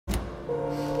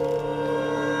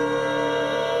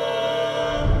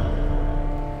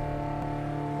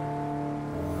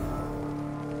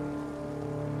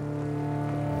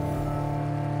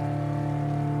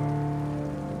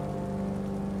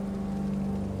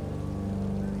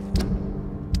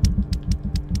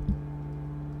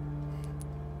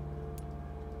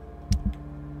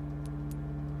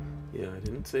Yeah, I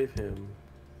didn't save him.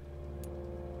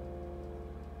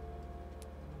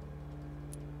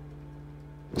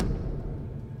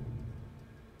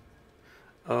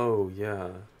 Oh, yeah,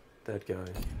 that guy.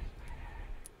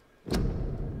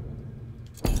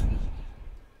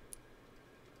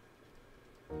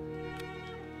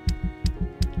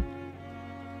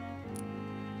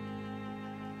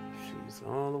 She's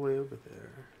all the way over there.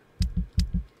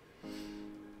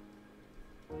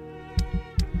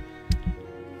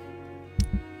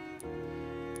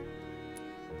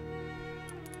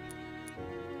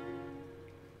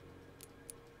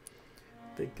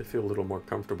 I think they feel a little more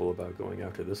comfortable about going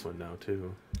after this one now,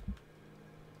 too.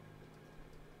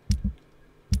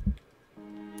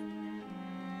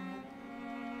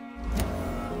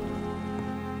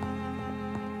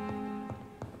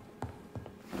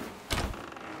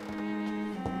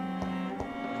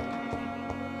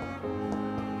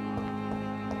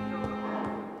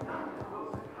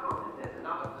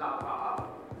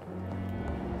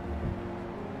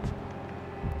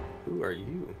 Who are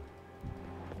you?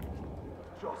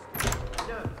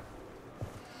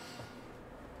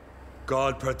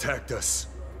 God protect us.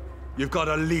 You've got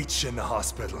a leech in the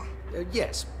hospital.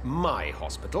 Yes, my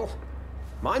hospital.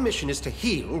 My mission is to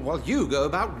heal while you go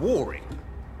about warring.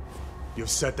 You've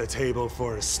set the table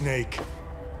for a snake.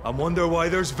 I wonder why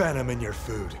there's venom in your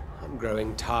food. I'm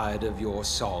growing tired of your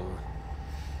song.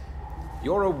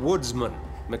 You're a woodsman,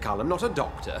 McCallum, not a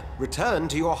doctor. Return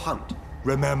to your hunt.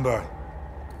 Remember,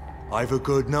 I've a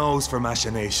good nose for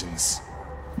machinations.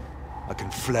 I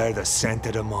can flare the scent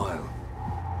at a mile.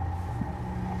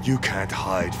 You can't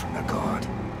hide from the god.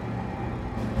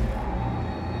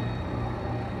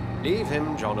 Leave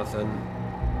him, Jonathan.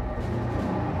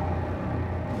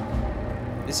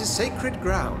 This is sacred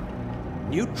ground.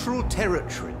 Neutral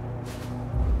territory.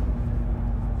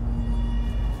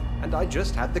 And I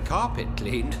just had the carpet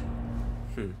cleaned.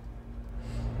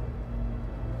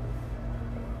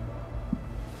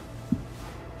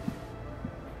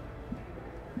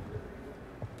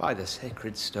 By the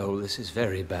sacred stole, this is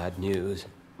very bad news.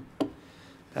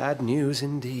 Bad news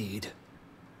indeed.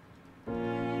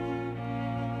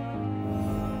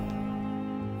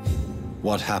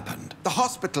 What happened? The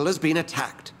hospital has been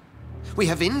attacked. We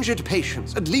have injured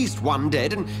patients, at least one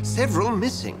dead and several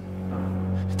missing.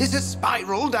 This has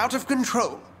spiraled out of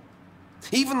control.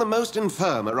 Even the most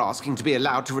infirm are asking to be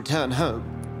allowed to return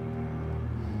home.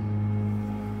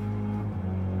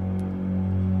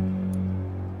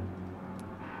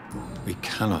 We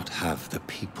cannot have the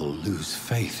people lose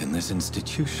faith in this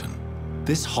institution.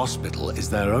 This hospital is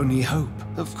their only hope.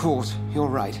 Of course, you're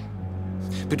right.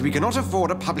 But we cannot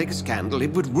afford a public scandal.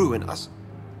 It would ruin us.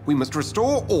 We must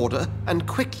restore order, and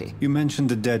quickly. You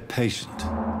mentioned a dead patient.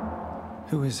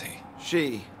 Who is he?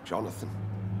 She, Jonathan.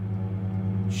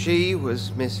 She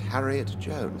was Miss Harriet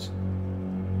Jones.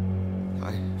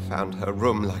 I found her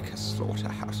room like a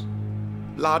slaughterhouse.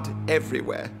 Blood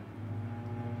everywhere.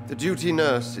 The duty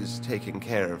nurse is taking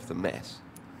care of the mess.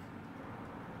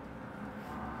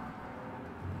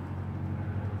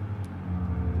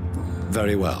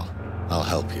 Very well. I'll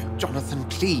help you. Jonathan,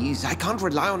 please. I can't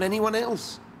rely on anyone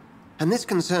else. And this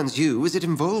concerns you as it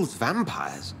involves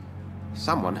vampires.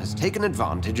 Someone has taken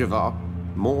advantage of our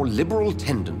more liberal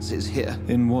tendencies here.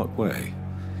 In what way?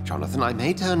 Jonathan, I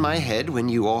may turn my head when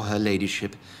you or her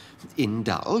ladyship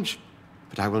indulge,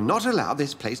 but I will not allow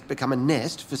this place to become a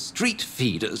nest for street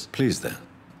feeders. Please then,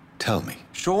 tell me.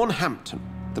 Sean Hampton,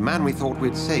 the man we thought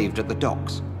we'd saved at the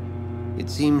docks. It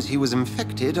seems he was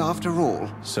infected after all.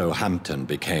 So Hampton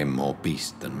became more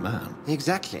beast than man.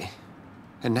 Exactly.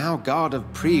 And now Guard of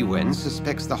Prewen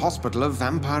suspects the hospital of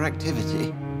vampire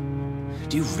activity.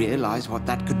 Do you realize what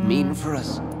that could mean for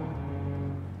us?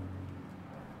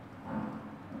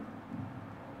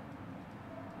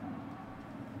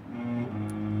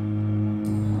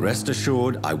 Rest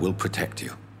assured, I will protect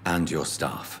you and your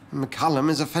staff. McCallum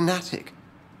is a fanatic.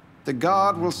 The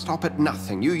Guard will stop at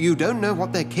nothing. You don't know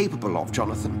what they're capable of,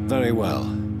 Jonathan. Very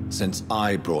well. Since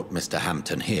I brought Mr.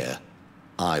 Hampton here,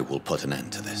 I will put an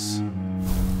end to this.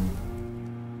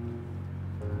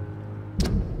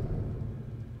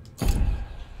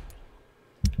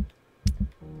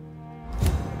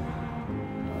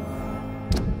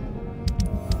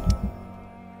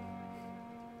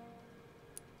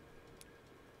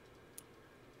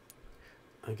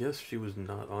 I guess she was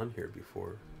not on here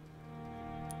before.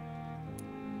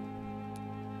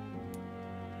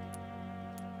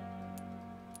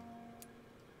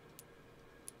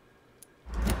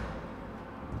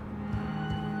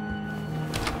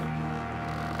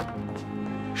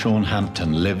 Sean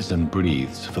Hampton lives and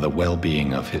breathes for the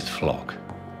well-being of his flock.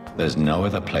 There's no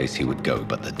other place he would go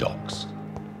but the docks.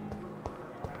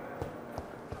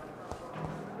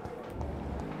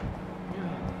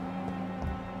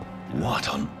 What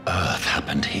on earth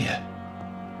happened here?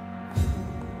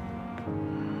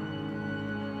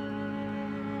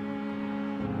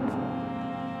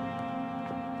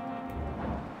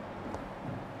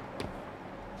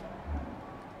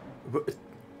 But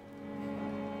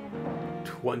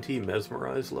 20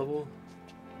 mesmerized level?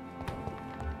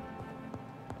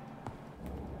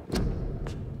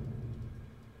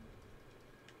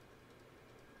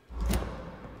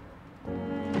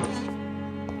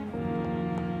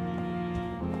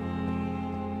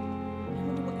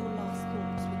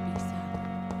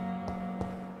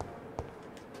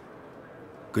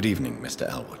 Good evening, Mr.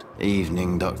 Elwood.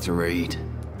 Evening, Dr. Reed.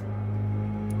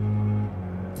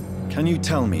 Can you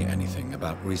tell me anything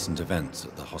about recent events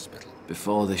at the hospital?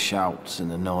 Before the shouts and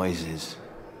the noises,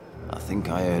 I think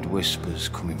I heard whispers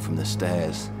coming from the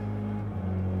stairs.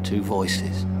 2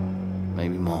 voices,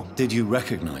 maybe more. Did you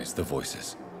recognize the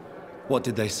voices? What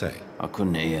did they say? I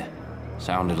couldn't hear.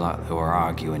 Sounded like they were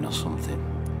arguing or something.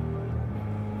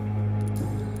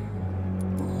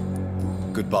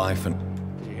 Goodbye for...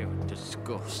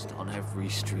 Disgust on every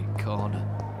street corner.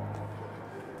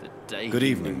 The day. Good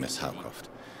evening, Miss Howcroft.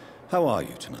 How are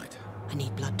you tonight? I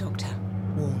need blood, Doctor.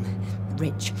 Warm,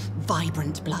 rich,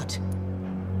 vibrant blood.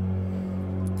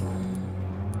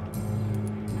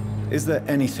 Is there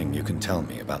anything you can tell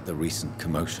me about the recent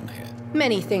commotion here?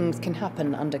 Many things can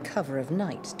happen under cover of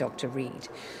night, Dr. Reed.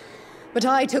 But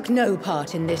I took no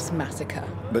part in this massacre.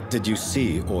 But did you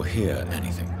see or hear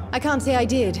anything? I can't say I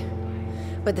did.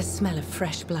 But the smell of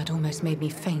fresh blood almost made me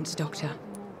faint, Doctor.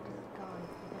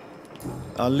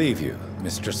 I'll leave you,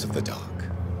 Mistress of the Dark,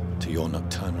 to your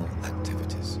nocturnal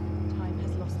activities. Time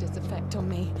has lost its effect on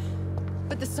me,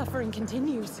 but the suffering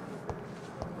continues.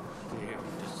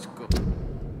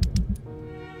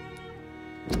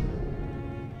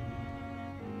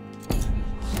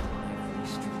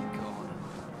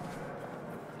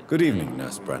 Good evening,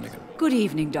 Nurse Brannigan. Good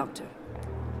evening, Doctor.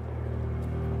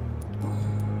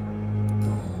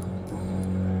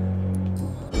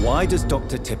 Why does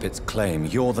Dr. Tippett's claim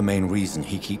you're the main reason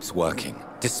he keeps working,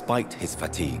 despite his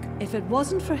fatigue? If it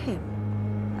wasn't for him,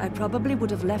 I probably would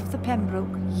have left the Pembroke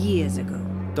years ago.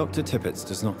 Dr. Tippett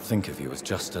does not think of you as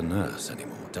just a nurse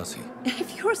anymore, does he?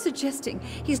 If you're suggesting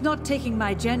he's not taking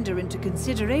my gender into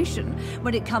consideration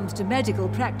when it comes to medical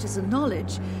practice and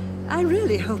knowledge, I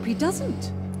really hope he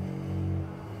doesn't.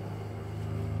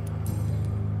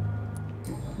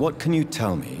 What can you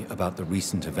tell me about the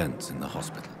recent events in the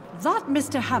hospital? That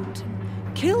Mr.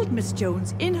 Hampton killed Miss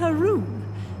Jones in her room,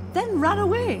 then ran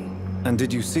away. And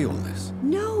did you see all this?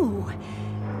 No.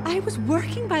 I was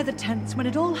working by the tents when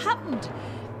it all happened.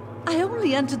 I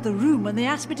only entered the room when they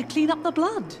asked me to clean up the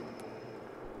blood.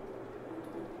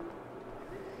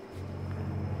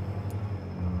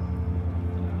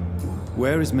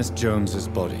 Where is Miss Jones's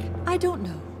body? I don't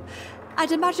know.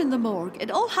 I'd imagine the morgue. It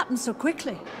all happened so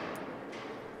quickly.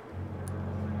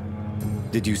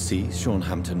 Did you see Sean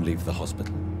Hampton leave the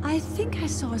hospital? I think I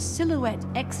saw a silhouette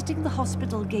exiting the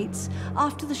hospital gates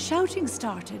after the shouting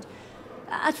started.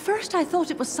 At first I thought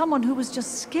it was someone who was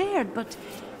just scared, but...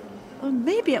 well,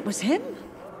 maybe it was him.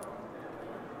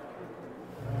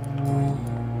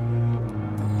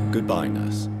 Goodbye,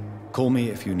 nurse. Call me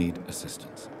if you need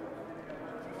assistance.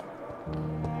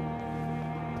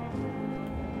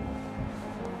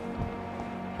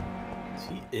 Is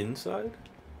he inside?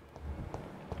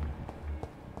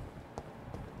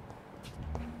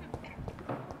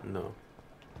 No.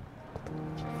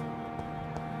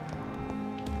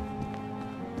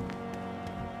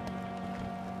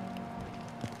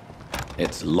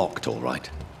 It's locked, all right.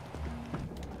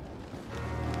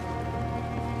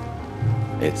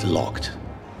 It's locked.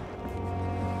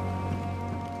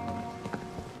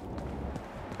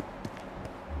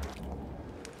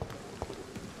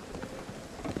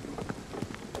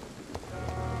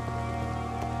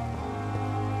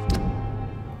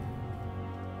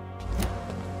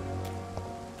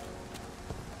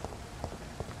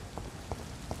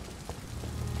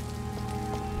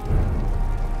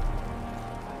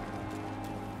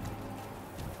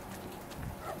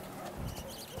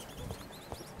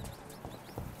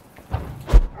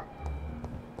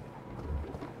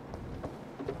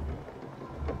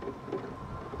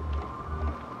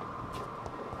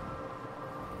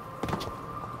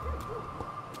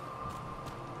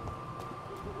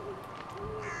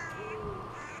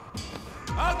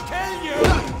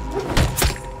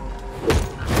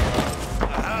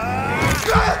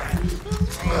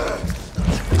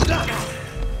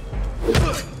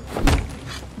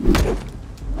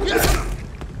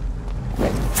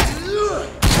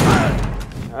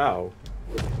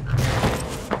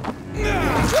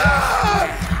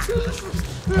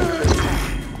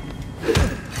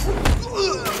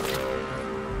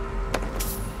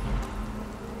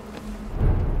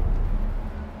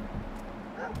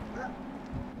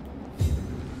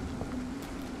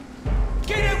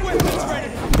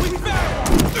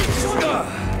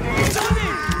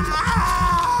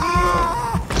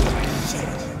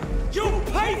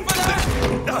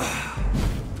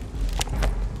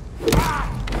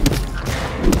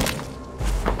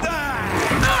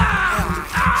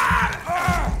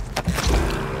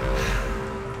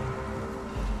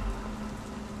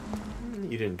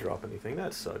 You didn't drop anything.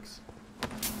 That sucks.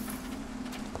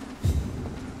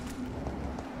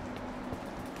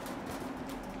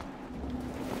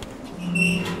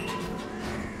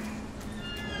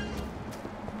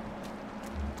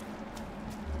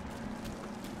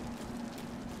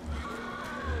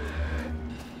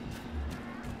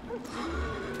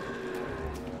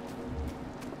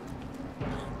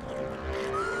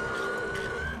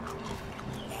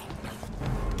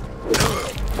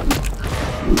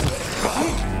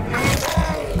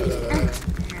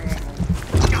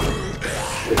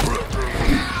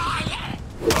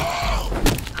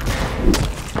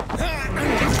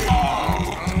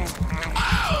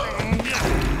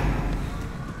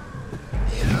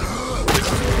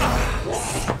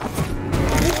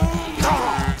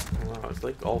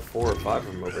 Like all 4 or 5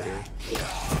 of them over here.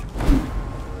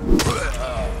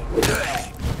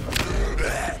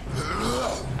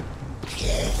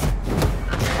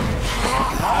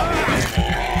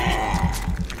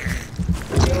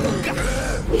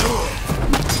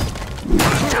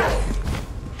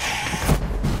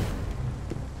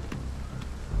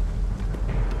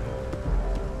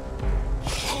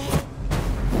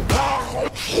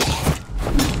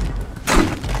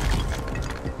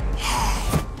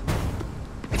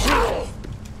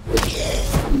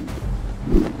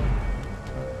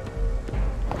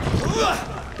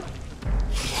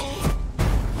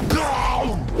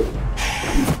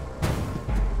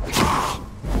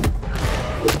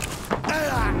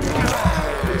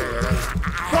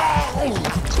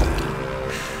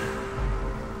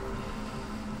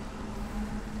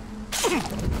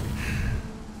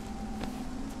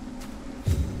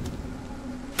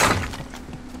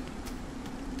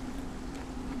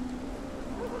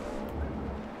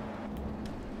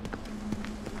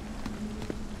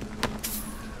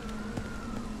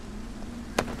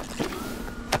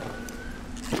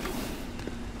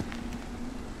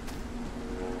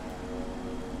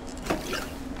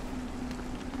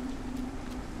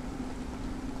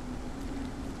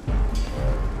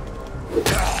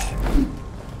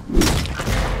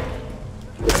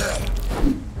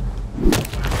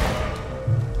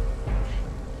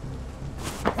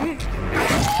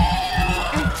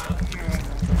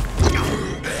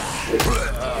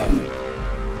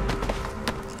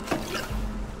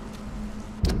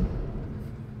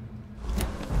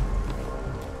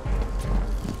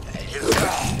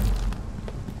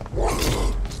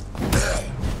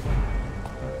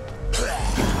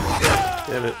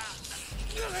 Damn it.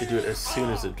 You do it as soon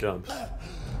as it jumps.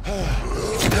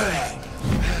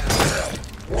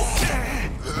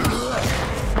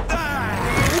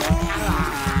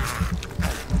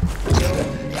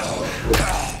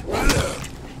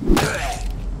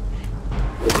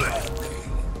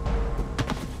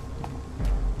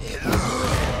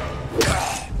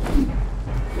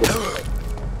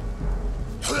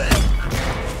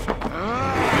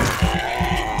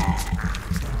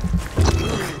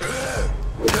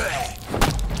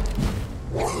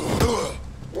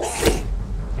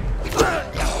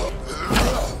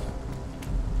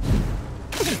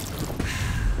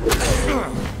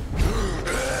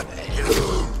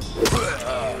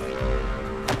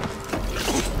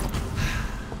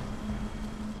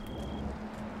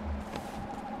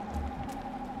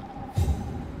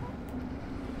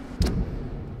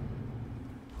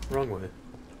 Wrong way.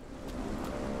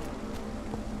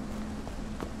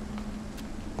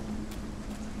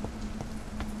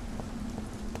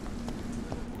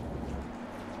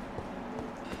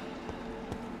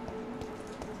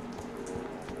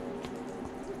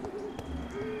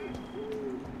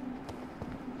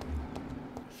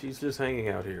 She's just hanging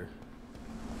out here.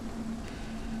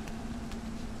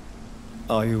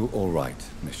 Are you all right,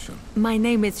 Miss Shun? My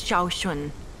name is Xiao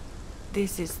Shun.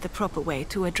 This is the proper way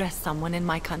to address someone in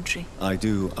my country. I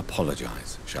do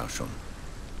apologize, Xiao Shun.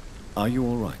 Are you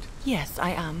all right? Yes, I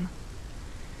am.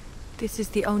 This is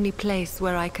the only place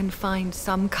where I can find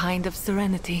some kind of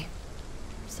serenity.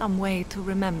 Some way to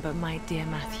remember my dear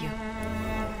Matthew.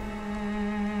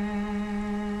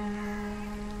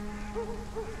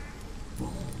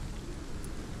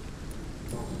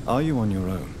 Are you on your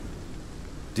own?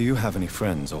 Do you have any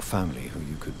friends or family who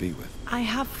you could be with? I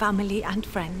have family and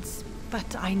friends,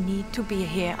 but I need to be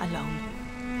here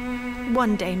alone.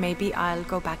 One day maybe I'll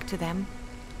go back to them,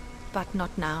 but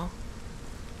not now.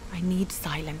 I need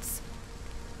silence,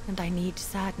 and I need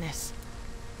sadness.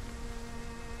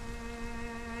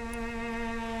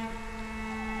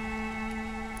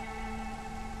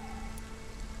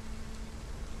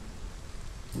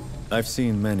 I've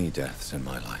seen many deaths in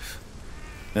my life,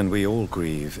 and we all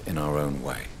grieve in our own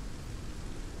way.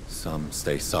 Some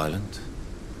stay silent,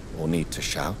 or need to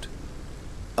shout.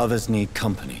 Others need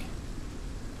company,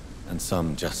 and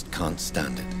some just can't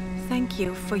stand it. Thank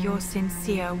you for your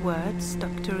sincere words,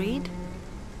 Dr. Reed.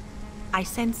 I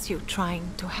sense you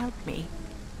trying to help me,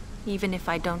 even if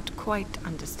I don't quite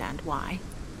understand why.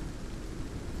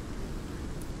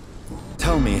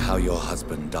 Tell me how your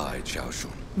husband died,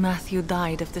 Xiaoshun. Matthew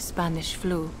died of the Spanish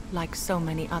flu, like so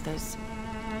many others.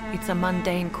 It's a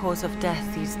mundane cause of death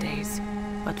these days,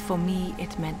 but for me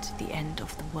it meant the end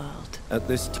of the world. At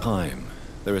this time,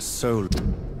 there is so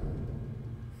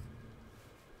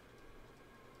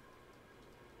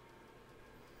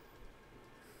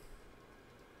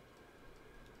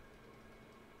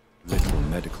little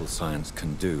medical science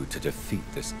can do to defeat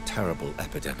this terrible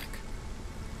epidemic.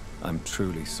 I'm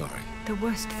truly sorry. The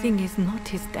worst thing is not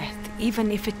his death, even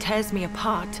if it tears me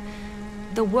apart.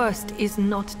 The worst is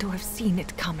not to have seen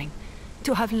it coming,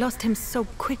 to have lost him so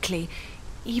quickly,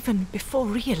 even before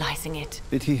realizing it.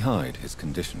 Did he hide his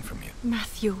condition from you?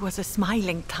 Matthew was a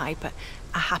smiling type,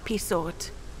 a happy sort.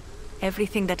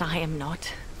 Everything that I am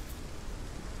not.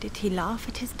 Did he laugh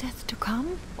at his death to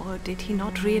come, or did he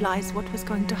not realize what was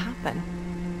going to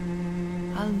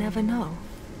happen? I'll never know.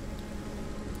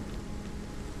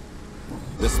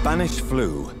 The Spanish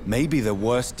flu may be the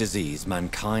worst disease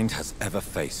mankind has ever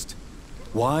faced.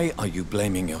 Why are you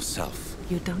blaming yourself?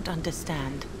 You don't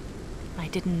understand. I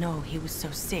didn't know he was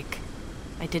so sick.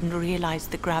 I didn't realize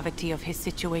the gravity of his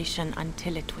situation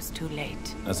until it was too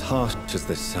late. As harsh as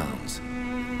this sounds,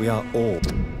 we are all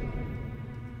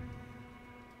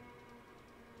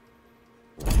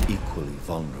equally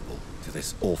vulnerable to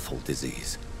this awful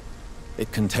disease.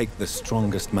 It can take the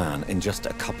strongest man in just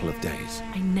a couple of days.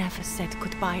 I never said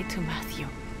goodbye to Matthew.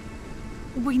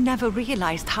 We never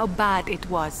realized how bad it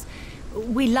was.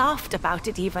 We laughed about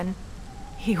it even.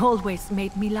 He always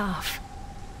made me laugh.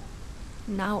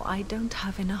 Now I don't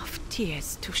have enough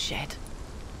tears to shed.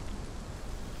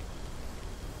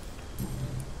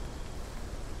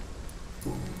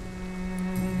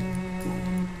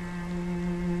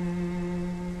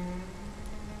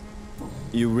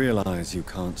 You realize you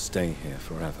can't stay here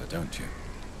forever, don't you?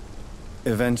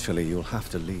 Eventually you'll have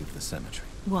to leave the cemetery.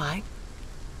 Why?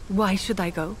 Why should I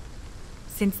go?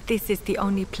 Since this is the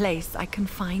only place I can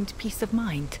find peace of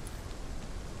mind.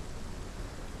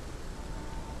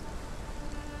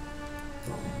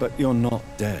 But you're not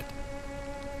dead.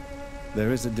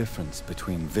 There is a difference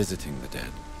between visiting the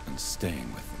dead and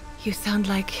staying with them. You sound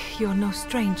like you're no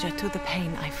stranger to the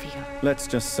pain I feel. Let's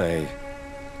just say,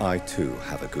 I too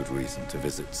have a good reason to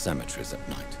visit cemeteries at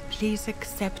night. Please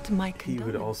accept my He condolences.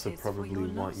 would also for probably your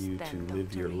want loss you then, to live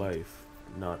Dr. your Reed. life,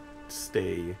 not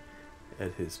stay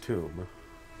at his tomb.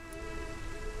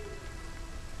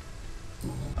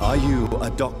 Are you a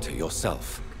doctor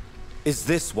yourself? Is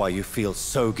this why you feel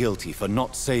so guilty for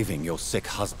not saving your sick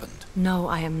husband? No,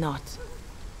 I am not.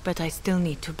 But I still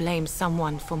need to blame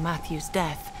someone for Matthew's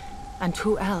death. And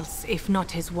who else, if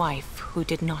not his wife, who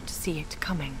did not see it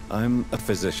coming? I'm a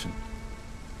physician,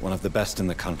 one of the best in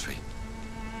the country.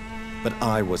 But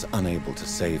I was unable to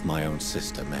save my own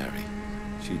sister, Mary.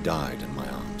 She died in my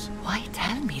arms. Why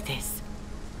tell me this?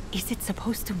 Is it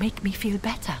supposed to make me feel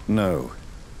better? No.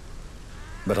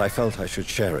 But I felt I should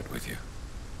share it with you,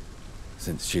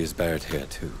 since she is buried here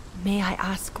too. May I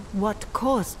ask what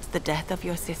caused the death of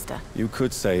your sister? You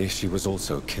could say she was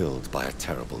also killed by a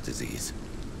terrible disease.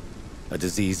 A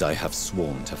disease I have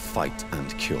sworn to fight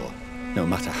and cure, no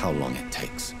matter how long it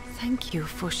takes. Thank you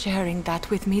for sharing that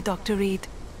with me, Dr. Reed.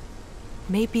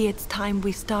 Maybe it's time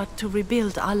we start to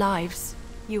rebuild our lives,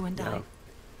 you and I.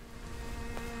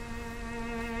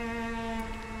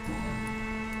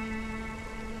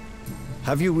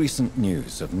 Have you recent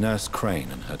news of Nurse Crane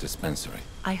and her dispensary?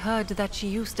 I heard that she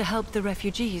used to help the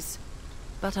refugees,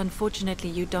 but unfortunately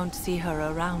you don't see her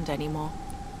around anymore.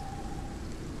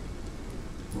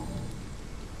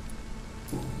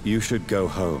 You should go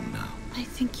home now. I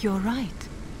think you're right.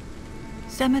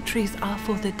 Cemeteries are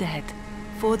for the dead,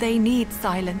 for they need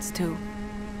silence too.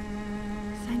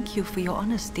 Thank you for your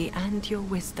honesty and your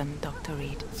wisdom, Dr.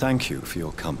 Reed. Thank you for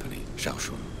your company,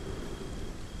 Xiaoshun.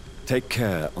 Take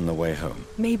care on the way home.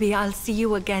 Maybe I'll see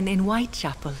you again in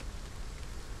Whitechapel.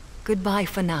 Goodbye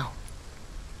for now.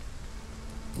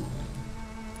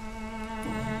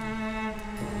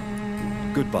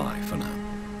 Goodbye for now.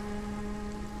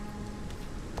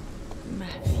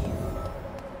 Matthew,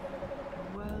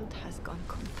 the world has gone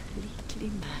completely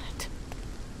mad.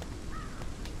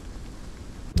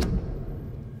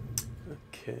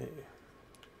 Okay.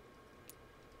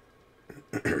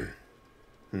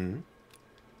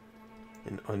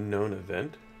 An unknown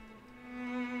event?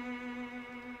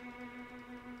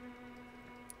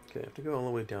 Okay, I have to go all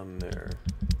the way down there.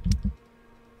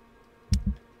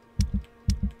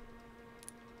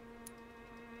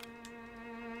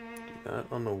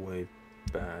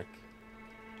 back.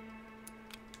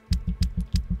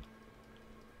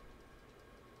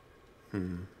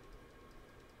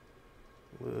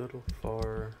 Little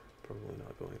far. Probably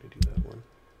not going to do that one.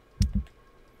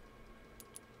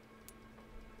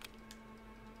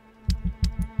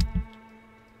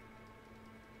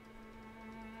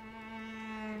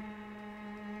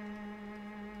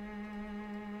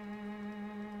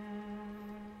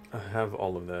 I have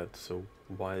all of that, so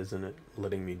why isn't it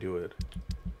letting me do it?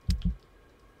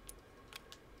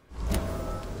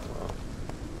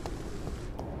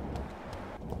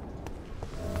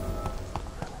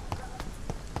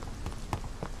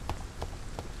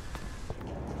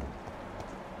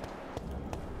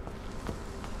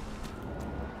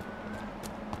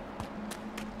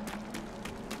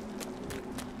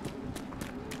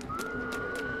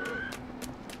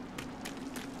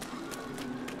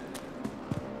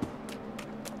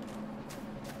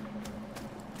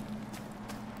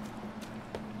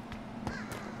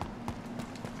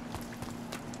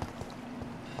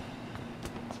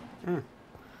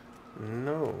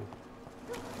 No.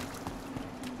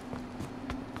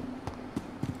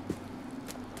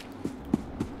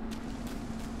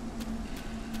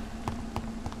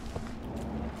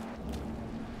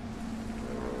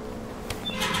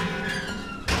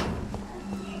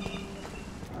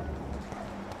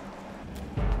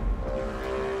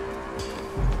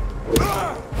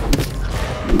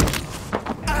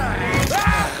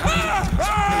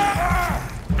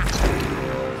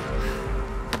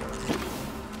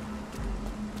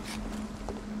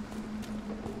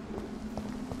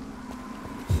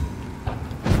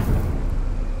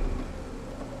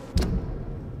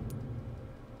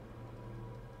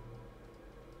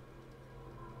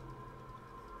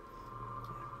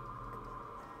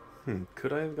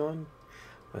 Could I have gone?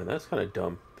 Man, that's kind of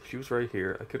dumb. If she was right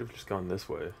here, I could have just gone this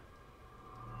way.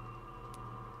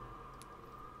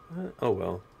 Oh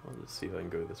well, I'll just see if I can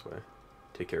go this way.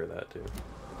 Take care of that too.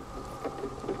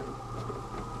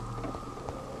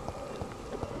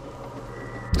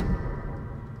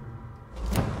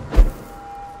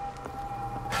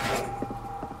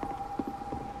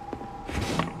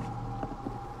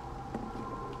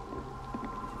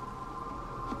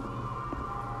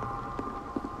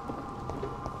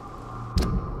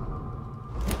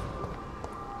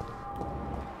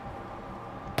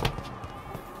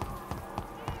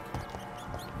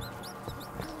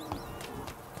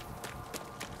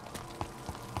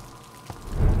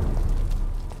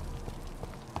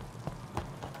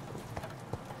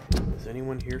 Is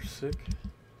anyone here sick?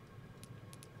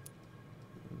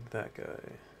 That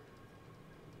guy.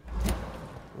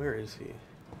 Where is he?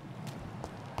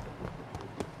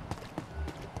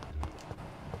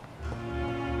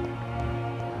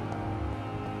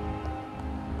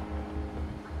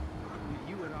 With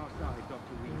you at our side,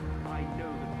 Dr. Reed, I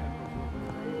know the Templars will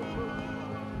prevail.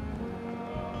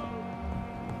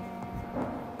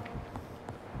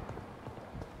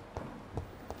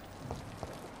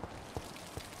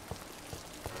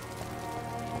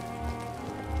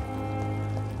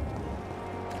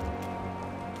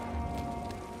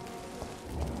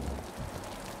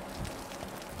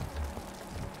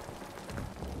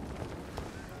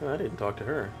 I didn't talk to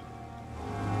her.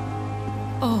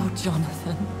 Oh,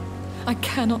 Jonathan, I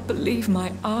cannot believe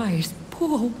my eyes.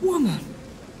 Poor woman.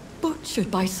 Butchered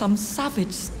by some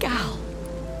savage scowl.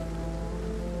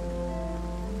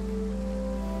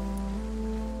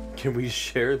 Can we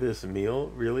share this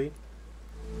meal, really?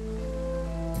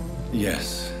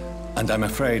 Yes, and I'm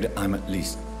afraid I'm at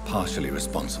least partially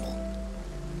responsible.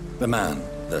 The man,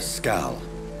 the scowl,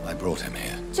 I brought him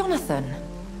here. Jonathan,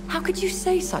 how could you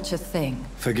say such a thing?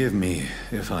 Forgive me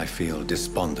if I feel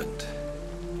despondent,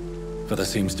 for there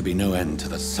seems to be no end to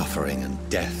the suffering and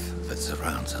death that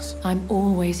surrounds us. I'm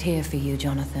always here for you,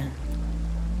 Jonathan.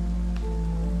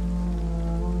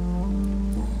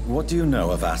 What do you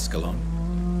know of Ascalon?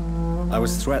 I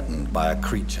was threatened by a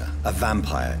creature, a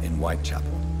vampire in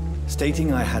Whitechapel,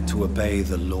 stating I had to obey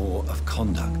the law of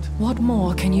conduct. What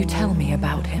more can you tell me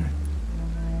about him?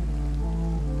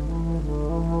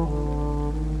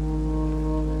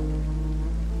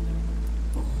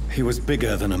 He was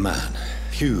bigger than a man.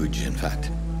 Huge, in fact.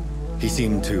 He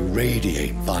seemed to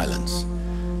radiate violence.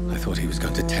 I thought he was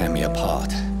going to tear me apart.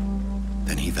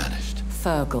 Then he vanished.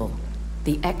 Fergal,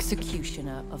 the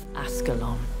executioner of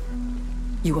Ascalon.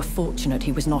 You were fortunate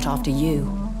he was not after you,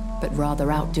 but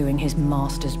rather out doing his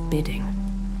master's bidding.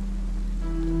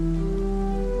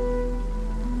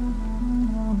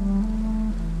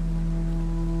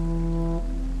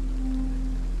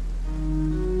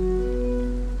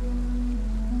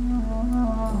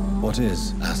 What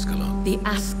is Ascalon? The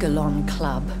Ascalon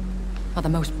Club. are the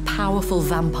most powerful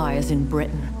vampires in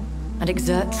Britain and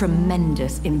exert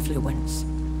tremendous influence.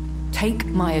 Take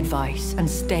my advice and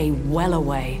stay well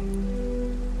away.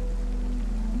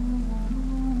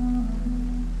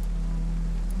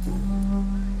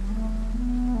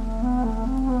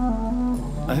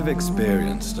 I have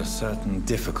experienced a certain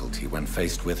difficulty when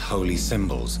faced with holy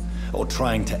symbols or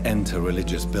trying to enter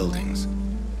religious buildings.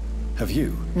 Have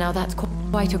you? Now that's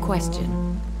quite a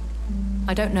question.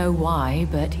 I don't know why,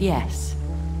 but yes,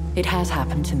 it has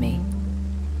happened to me.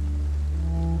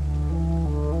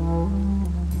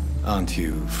 Aren't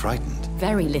you frightened?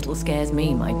 Very little scares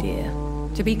me, my dear.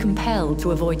 To be compelled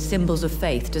to avoid symbols of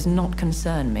faith does not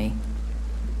concern me.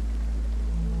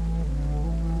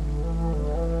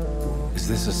 Is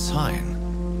this a sign?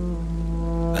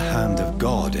 A hand of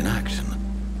God in action?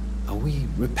 Are we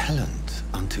repellent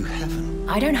unto heaven?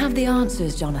 I don't have the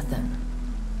answers, Jonathan.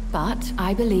 But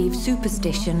I believe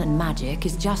superstition and magic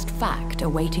is just fact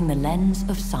awaiting the lens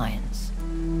of science.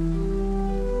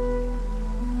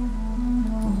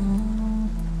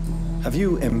 Have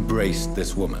you embraced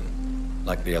this woman?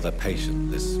 Like the other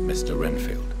patient, this Mr.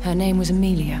 Renfield? Her name was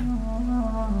Amelia.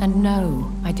 And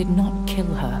no, I did not kill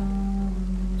her.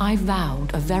 I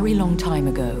vowed a very long time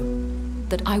ago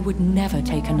that I would never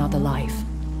take another life,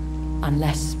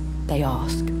 unless they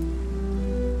ask.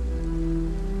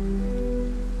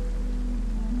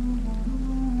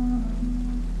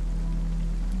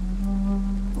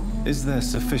 Is there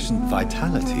sufficient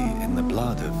vitality in the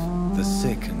blood of the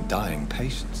sick and dying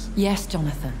patients? Yes,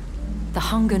 Jonathan. The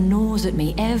hunger gnaws at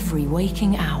me every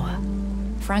waking hour.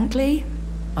 Frankly,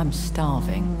 I'm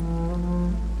starving.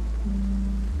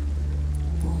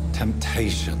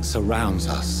 Temptation surrounds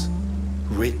us.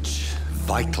 Rich,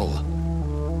 vital.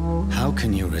 How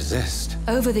can you resist?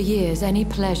 Over the years, any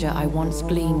pleasure I once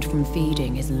gleaned from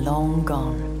feeding is long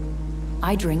gone.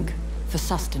 I drink for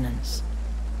sustenance.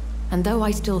 And though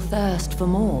I still thirst for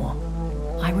more,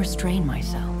 I restrain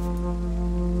myself.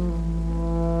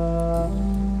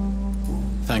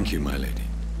 Thank you, my lady.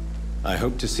 I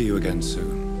hope to see you again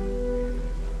soon.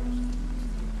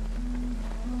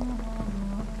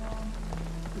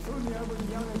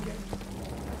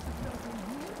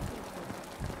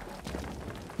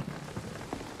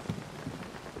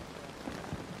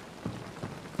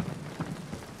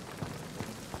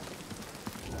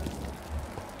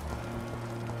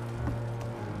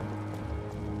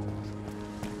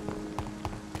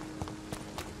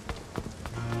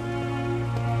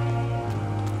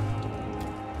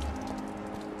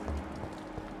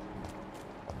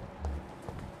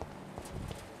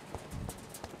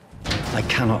 I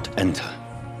cannot enter.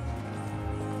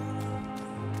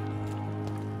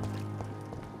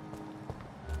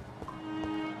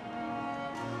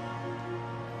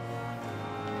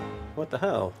 What the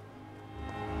hell?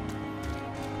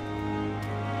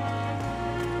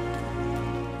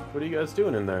 What are you guys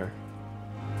doing in there?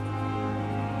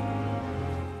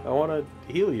 I want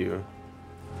to heal you.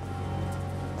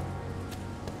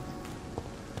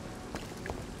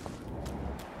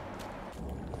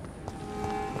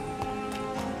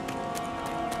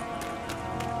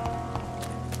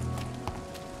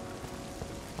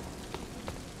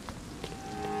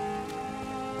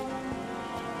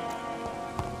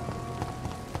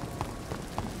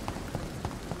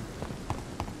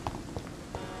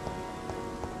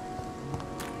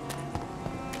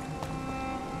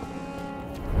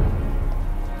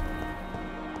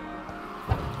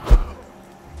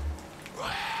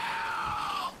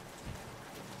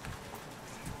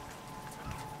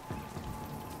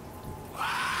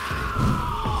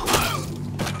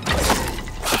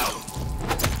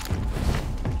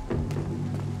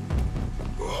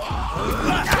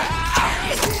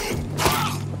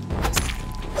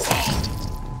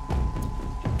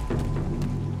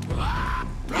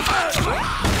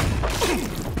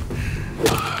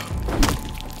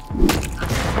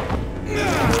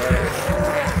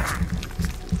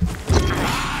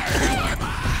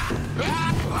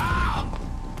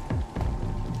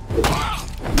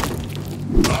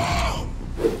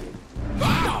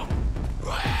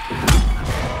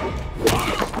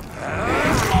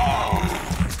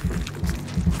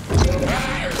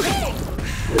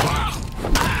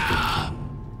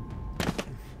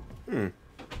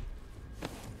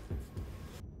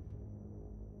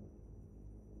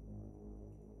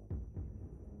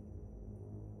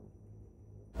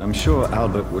 I'm sure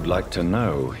Albert would like to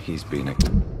know he's been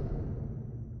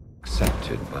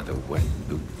accepted by the Wet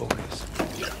Boot Boys.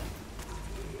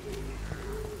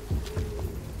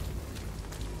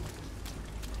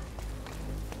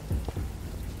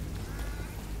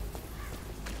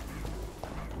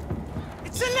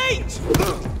 It's elite!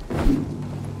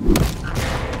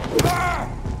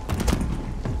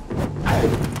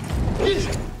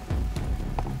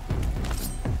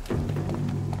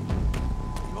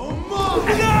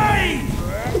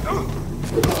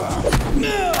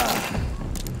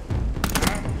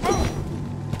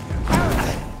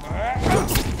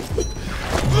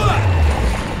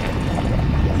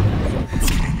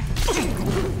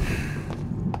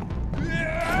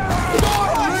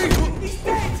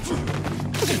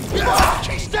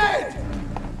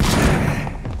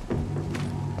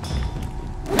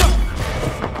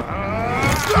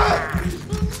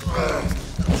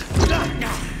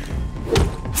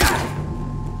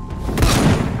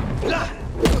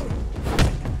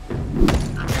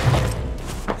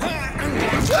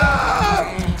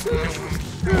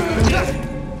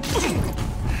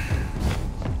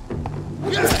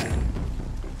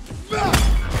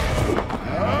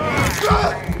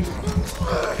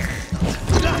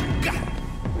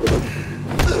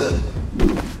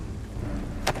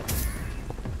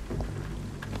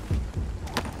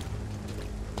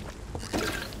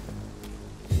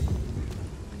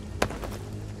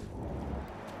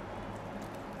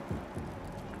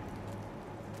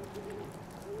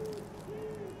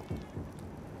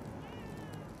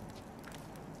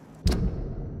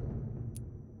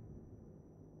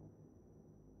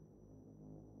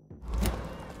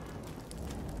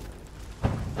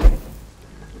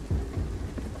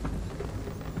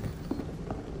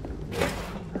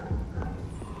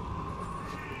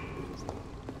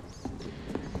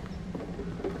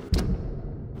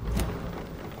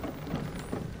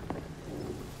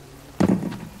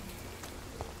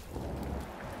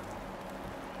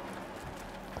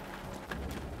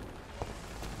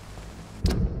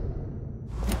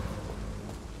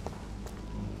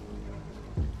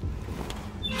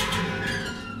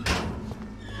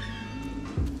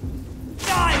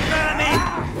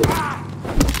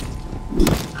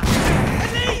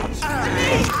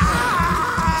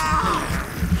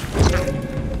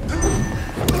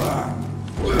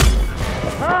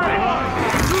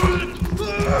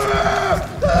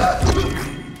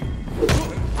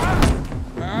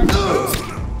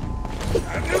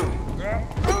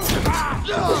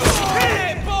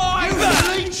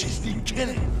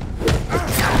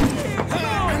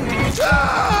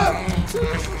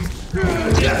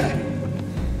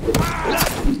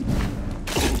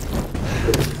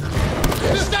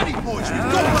 Steady, boys!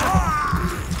 We've got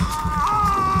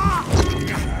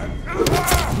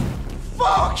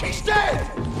Fuck! He's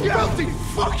dead! You filthy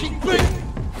fucking bitch!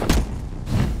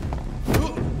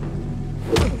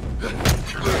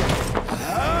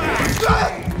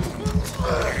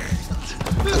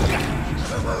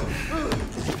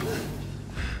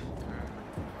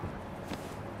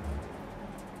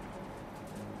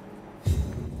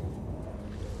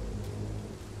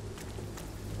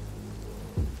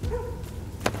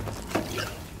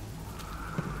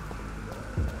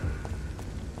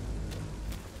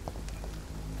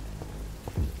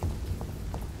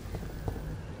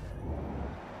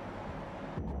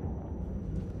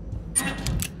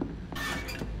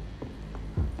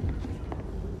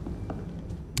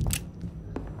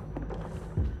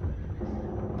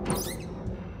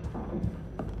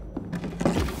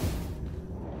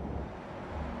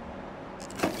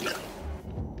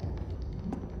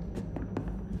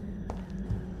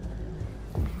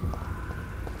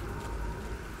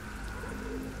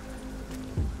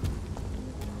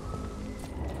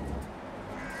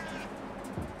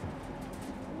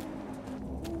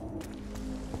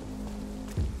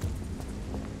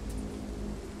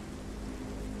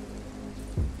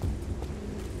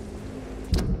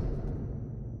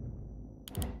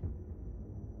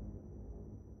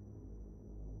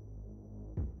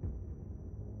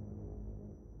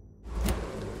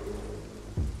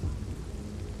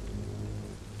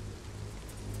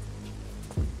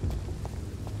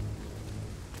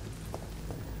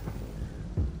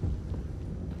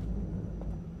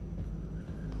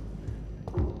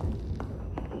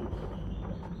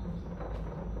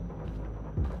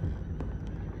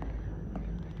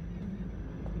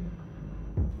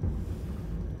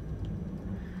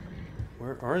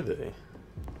 Where are they?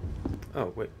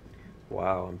 Oh, wait.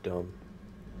 Wow, I'm dumb.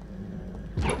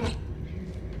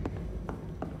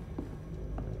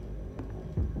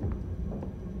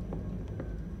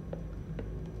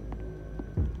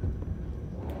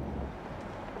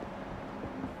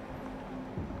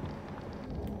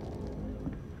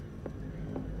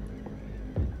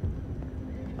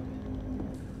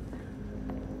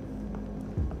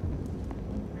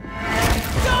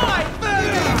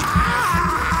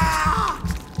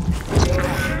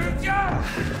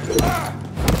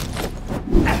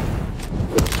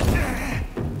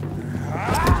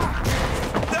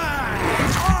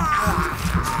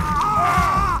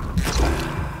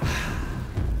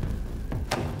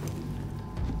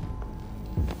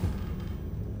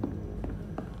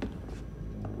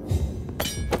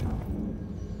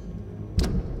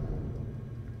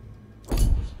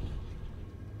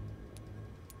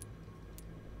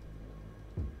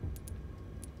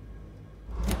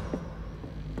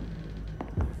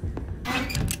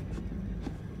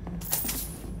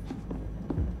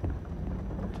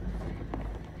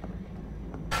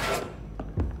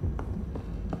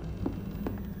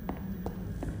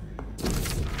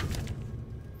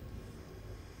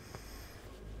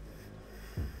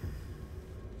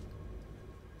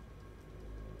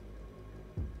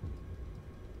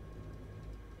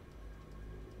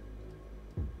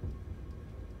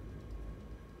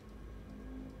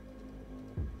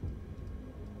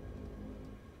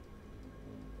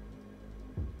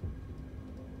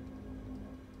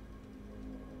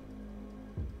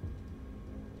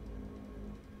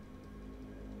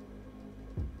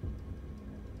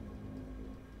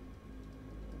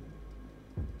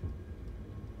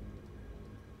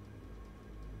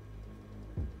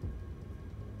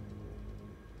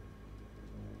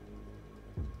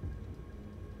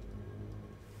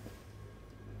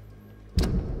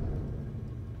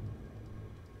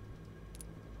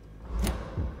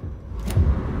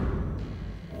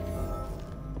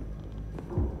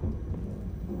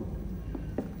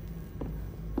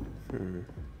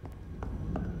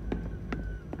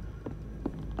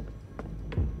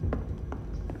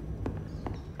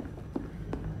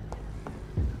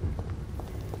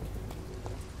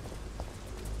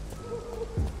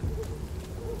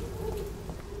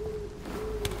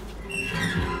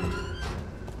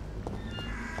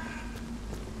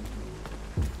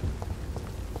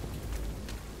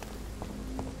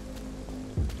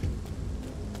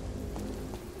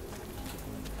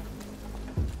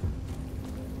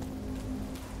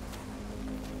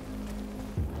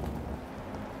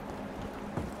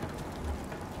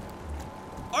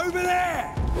 Over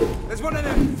there! There's one of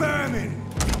them vermin!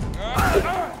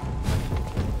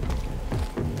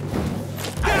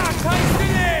 Get a taste of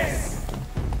this!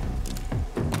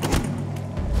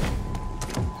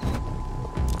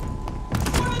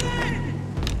 One of them!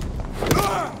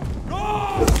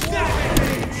 Oh,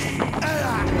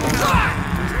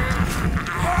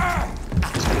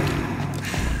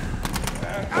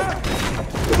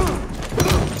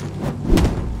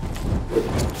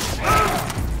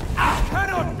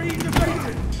 cannot be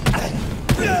defeated!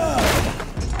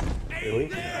 Really?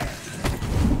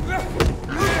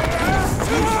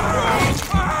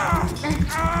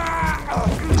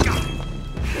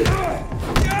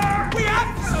 We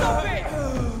have to stop it!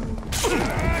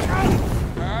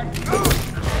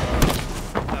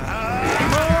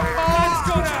 That's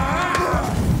gonna hurt!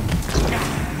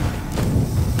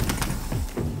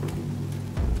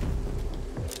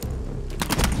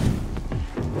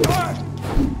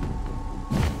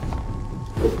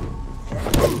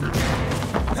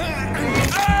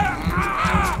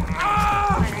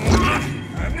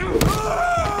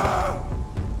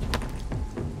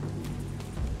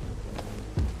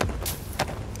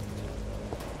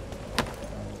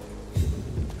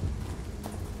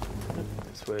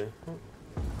 This way. Oh.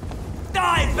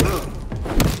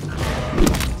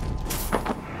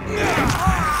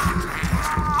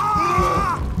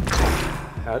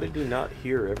 How did he not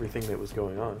hear everything that was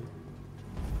going on?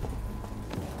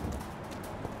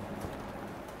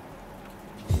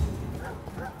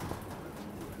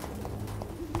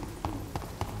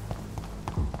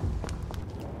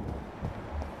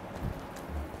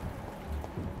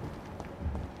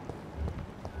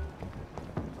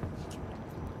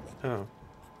 Oh.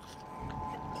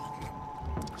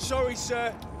 Sorry,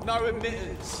 sir. No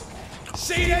admittance.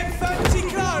 See them fancy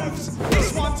clothes?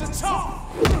 This one's a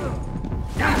top!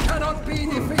 That cannot be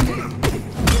defeated!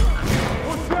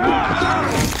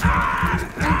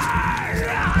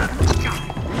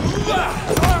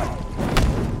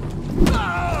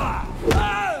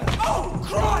 Oh,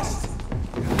 Christ!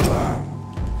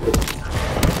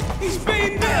 He's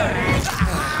being bitten!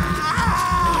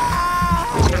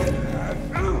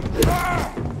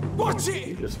 Watch it!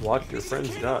 You just watched your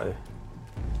friends die.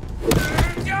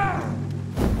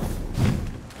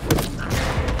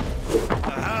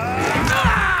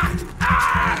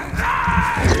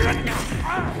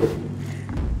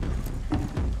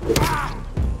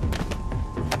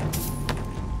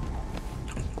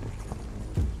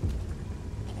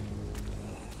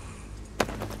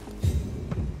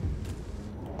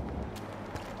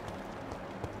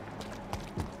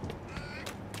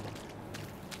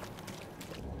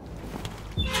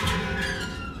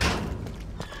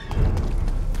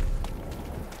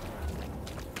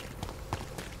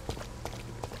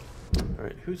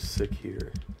 Alright, who's sick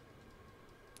here?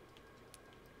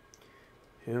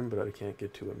 Him, but I can't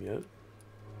get to him yet.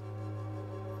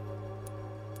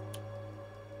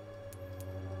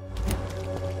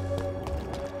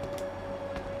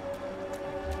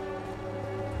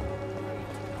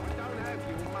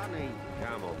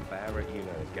 Come on, Barrett, you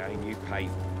know the game, you pay.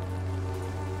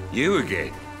 You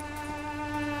again?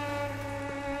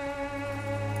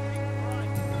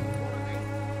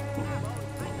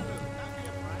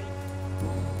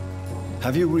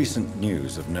 Have you recent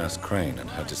news of Nurse Crane and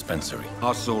her dispensary?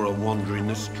 I saw her wandering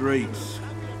the streets.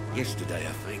 Yesterday,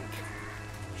 I think.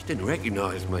 She didn't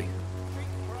recognize me.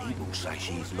 People say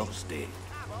she's lost it.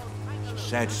 It's a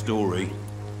sad story.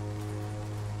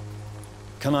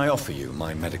 Can I offer you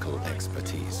my medical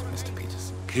expertise, Mr.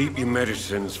 Peters? Keep your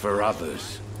medicines for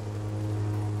others.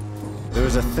 There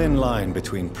is a thin line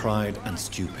between pride and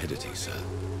stupidity, sir.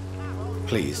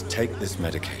 Please take this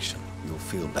medication. You'll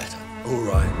feel better. All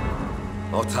right.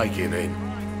 I'll take it then.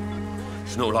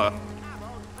 It's not like...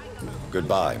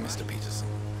 Goodbye, Mr. Peterson.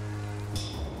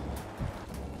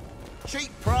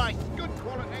 Cheap price, good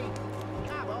quality.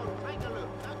 Come on, take a look.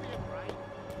 Don't be afraid.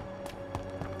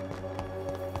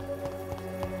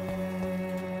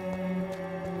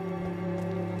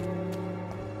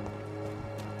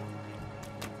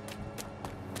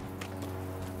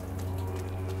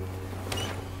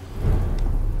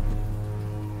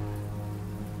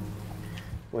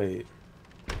 Wait.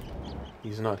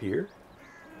 He's not here?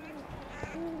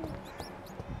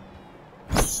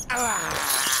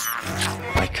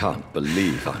 I can't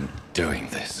believe I'm doing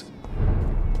this.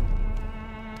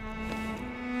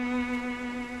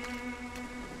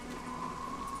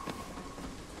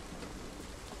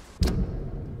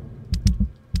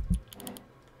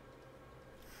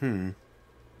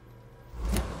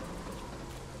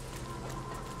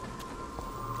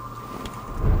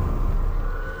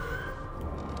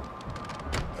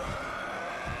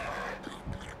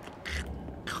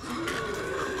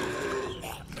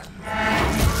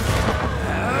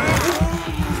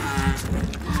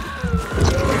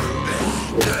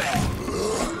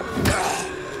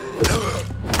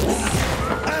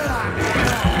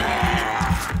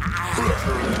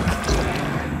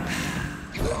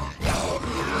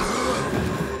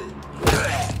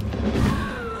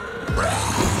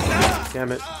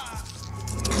 Damn it.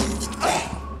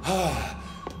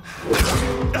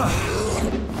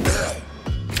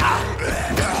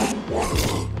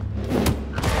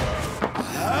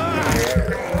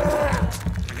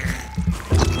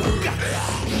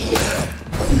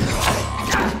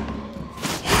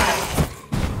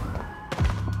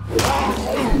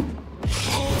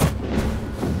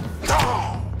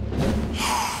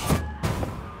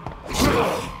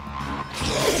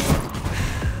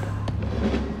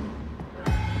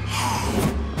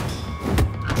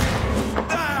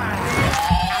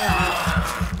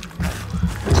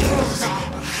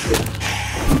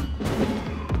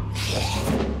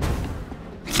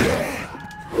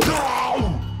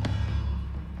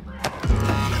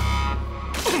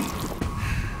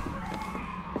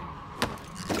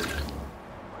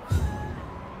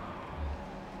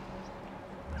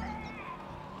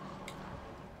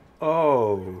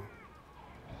 Oh.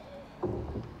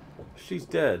 She's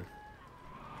dead.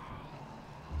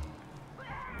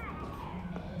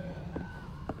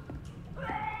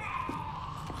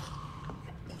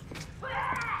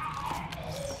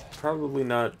 Probably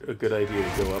not a good idea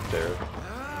to go up there.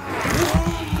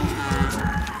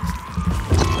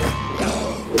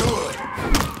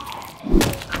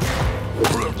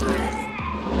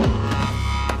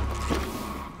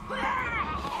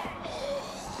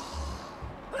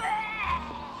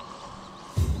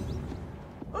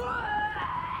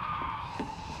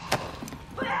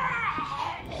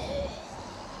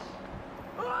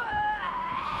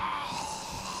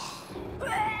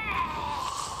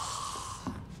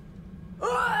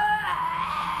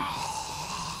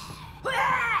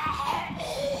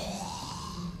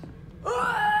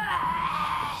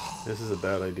 This is a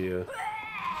bad idea.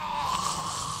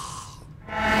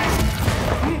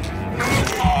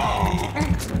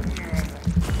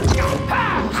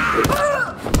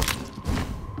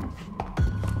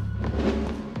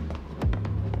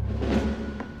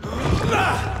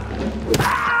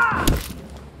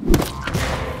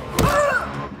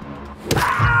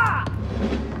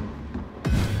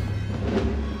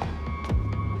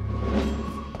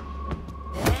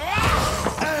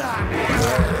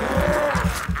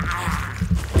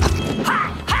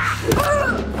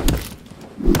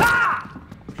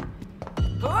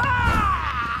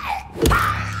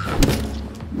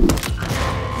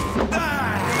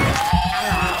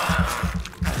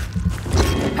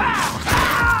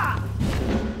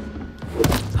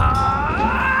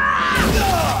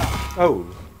 Oh.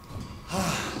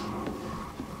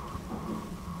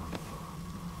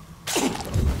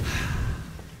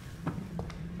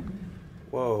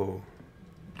 Whoa.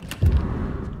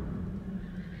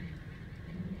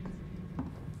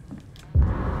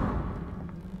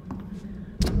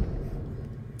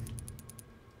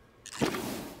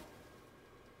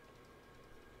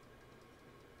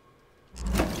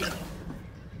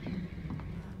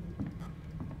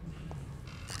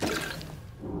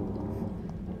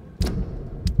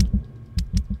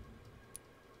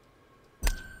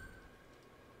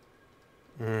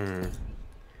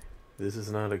 This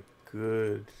is not a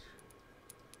good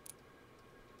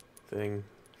thing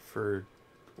for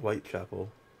Whitechapel.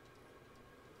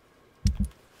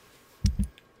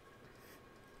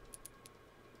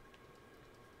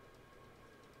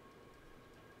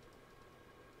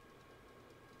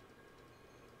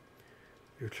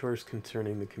 Your chores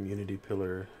concerning the community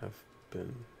pillar have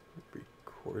been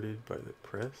recorded by the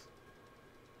press?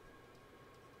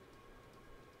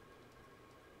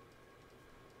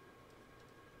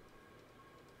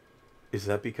 Is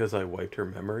that because I wiped her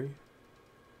memory?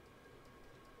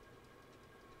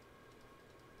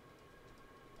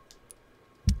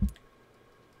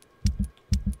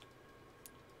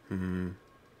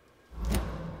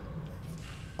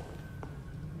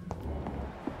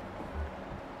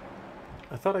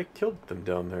 I thought I killed them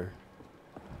down there.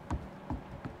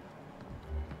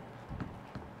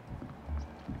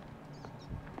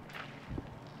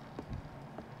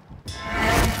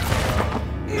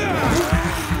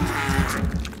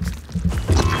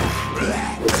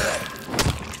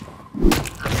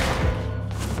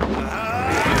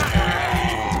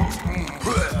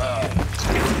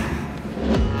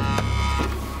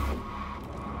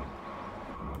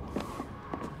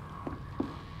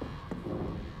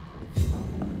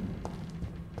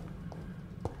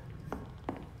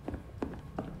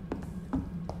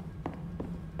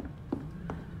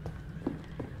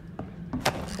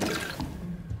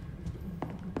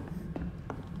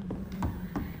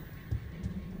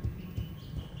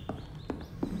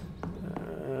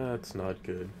 That's not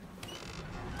good.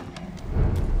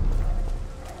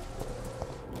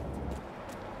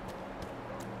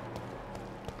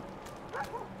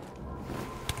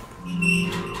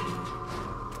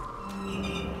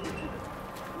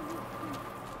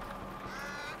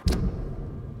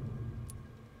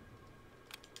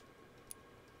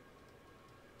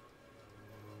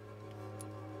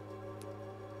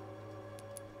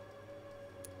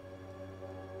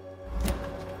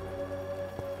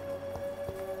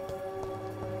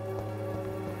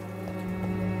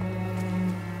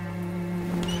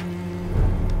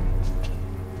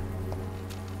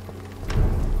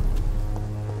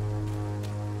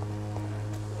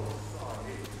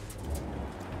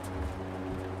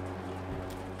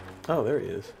 Oh, there he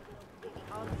is.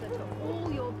 Answer to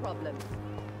all your problems,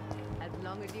 as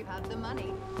long as you have the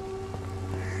money.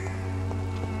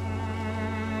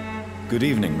 Good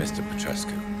evening, Mr.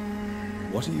 Petrescu.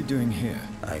 What are you doing here?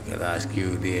 I could ask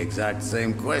you the exact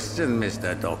same question,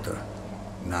 Mr. Doctor.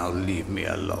 Now leave me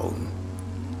alone.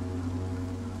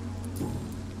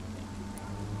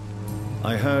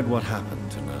 I heard what happened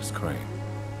to Nurse Crane.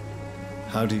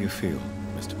 How do you feel,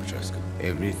 Mr. Petrescu?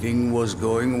 Everything was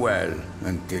going well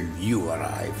until you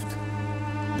arrived.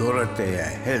 Dorothea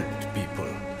helped people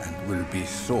and will be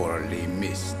sorely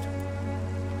missed.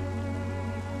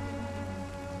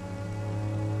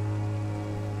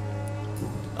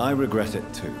 I regret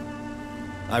it too.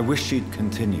 I wish she'd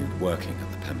continued working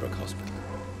at the Pembroke Hospital.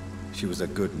 She was a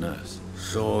good nurse.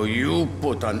 So you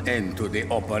put an end to the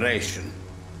operation.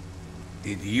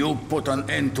 Did you put an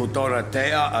end to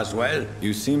Dorothea as well?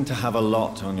 You seem to have a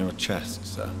lot on your chest,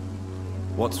 sir.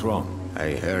 What's wrong?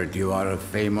 I heard you are a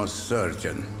famous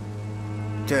surgeon.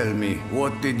 Tell me,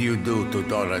 what did you do to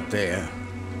Dorothea?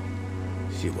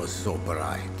 She was so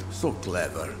bright, so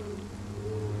clever.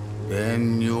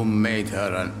 Then you made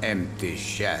her an empty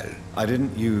shell. I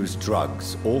didn't use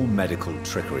drugs or medical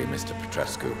trickery, Mr.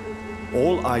 Petrescu.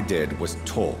 All I did was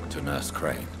talk to Nurse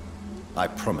Crane. I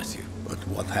promise you. But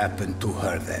what happened to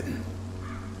her then?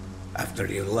 After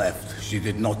you left, she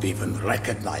did not even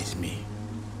recognize me.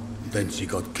 Then she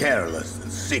got careless and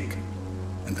sick,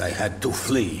 and I had to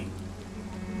flee.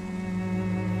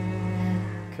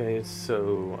 Okay,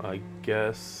 so I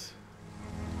guess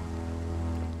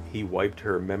he wiped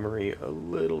her memory a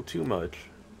little too much.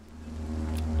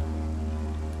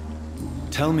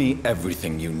 Tell me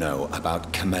everything you know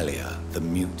about Camellia, the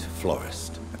mute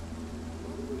florist.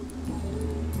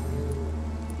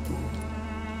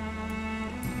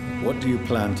 What do you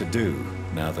plan to do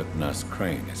now that Nurse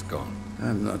Crane is gone?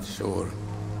 I'm not sure.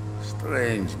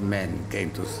 Strange men came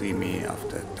to see me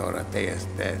after Dorothea's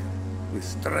death, with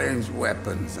strange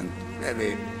weapons and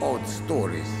very odd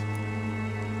stories.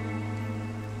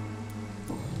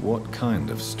 What kind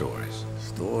of stories?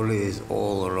 Stories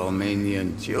all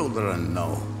Romanian children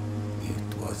know.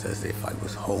 It was as if I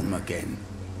was home again.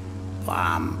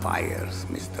 Vampires,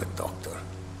 Mr. Doctor.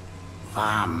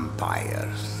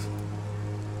 Vampires.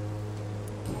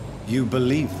 You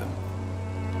believe them?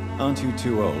 Aren't you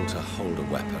too old to hold a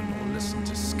weapon or listen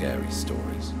to scary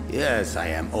stories? Yes, I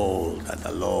am old and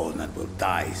alone and will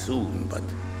die soon, but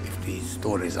if these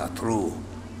stories are true,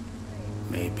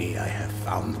 maybe I have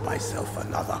found myself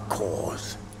another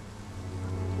cause.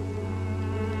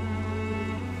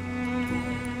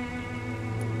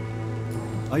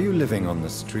 Are you living on the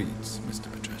streets, Mr.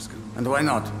 Petrescu? And why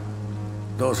not?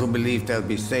 Those who believe they'll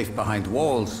be safe behind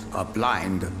walls are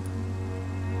blind.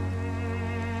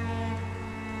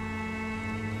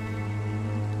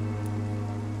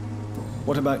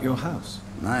 What about your house?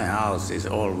 My house is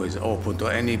always open to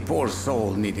any poor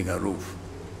soul needing a roof.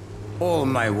 All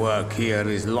my work here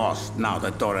is lost now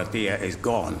that Dorothea is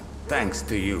gone, thanks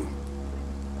to you.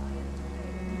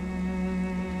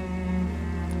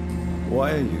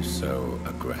 Why are you so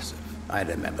aggressive? I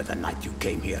remember the night you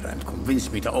came here and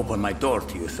convinced me to open my door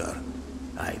to you, sir.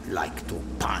 I'd like to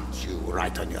punch you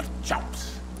right on your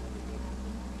chops.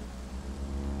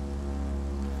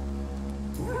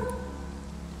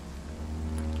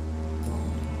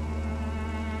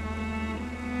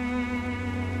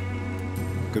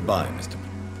 Goodbye, Mr.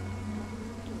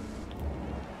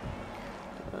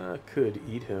 I could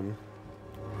eat him.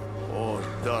 Oh,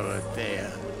 Dorothea.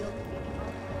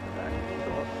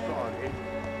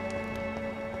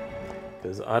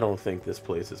 Because I don't think this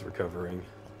place is recovering.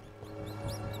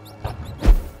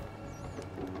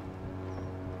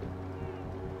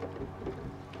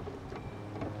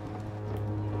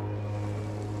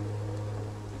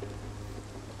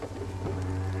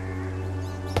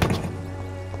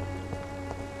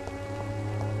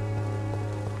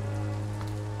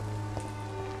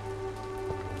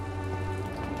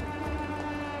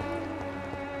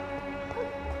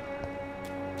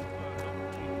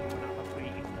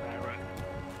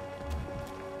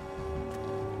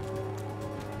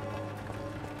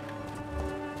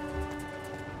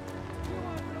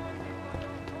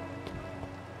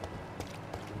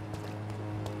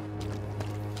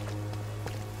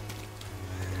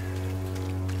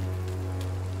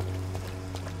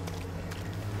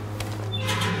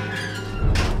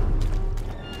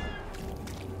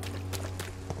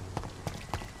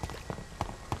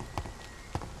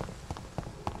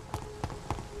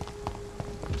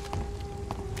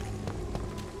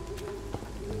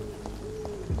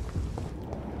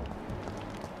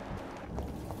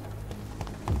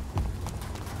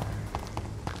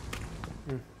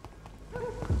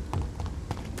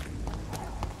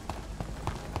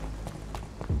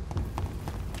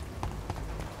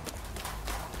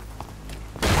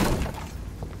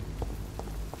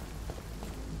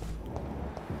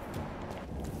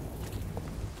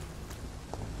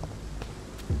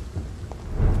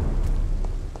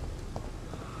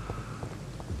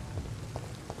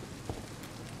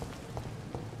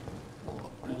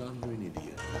 Blundering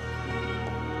idiot.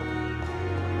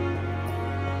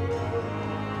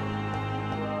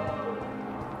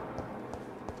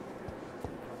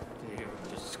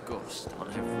 Disgust on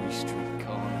every street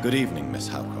corner. Good evening, Miss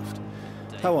Howcroft.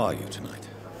 How are you tonight?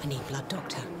 I need blood,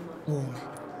 Doctor. Warm.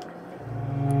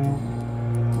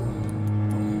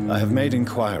 I have made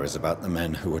inquiries about the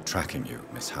men who were tracking you,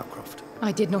 Miss Howcroft.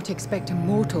 I did not expect a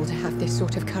mortal to have this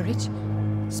sort of courage.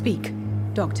 Speak,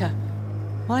 Doctor.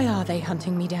 Why are they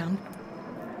hunting me down?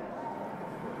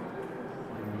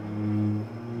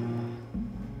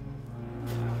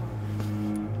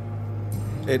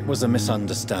 It was a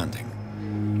misunderstanding.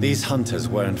 These hunters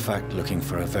were in fact looking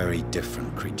for a very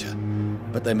different creature,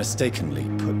 but they mistakenly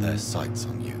put their sights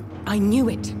on you. I knew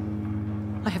it.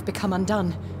 I have become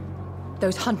undone.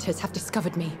 Those hunters have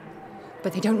discovered me,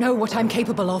 but they don't know what I'm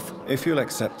capable of. If you'll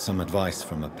accept some advice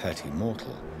from a petty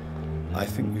mortal, I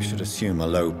think you should assume a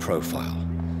low profile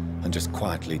and just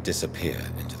quietly disappear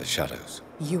into the shadows.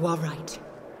 You are right.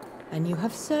 And you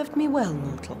have served me well,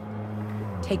 mortal.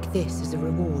 Take this as a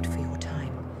reward for your time.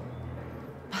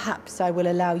 Perhaps I will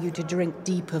allow you to drink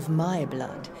deep of my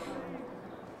blood.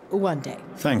 One day.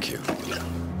 Thank you.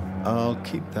 I'll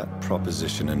keep that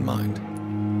proposition in mind.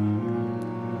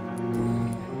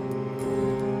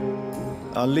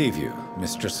 I'll leave you,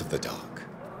 Mistress of the Dark.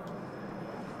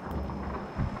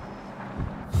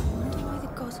 I wonder why the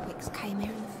Goswicks came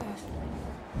here in the first place.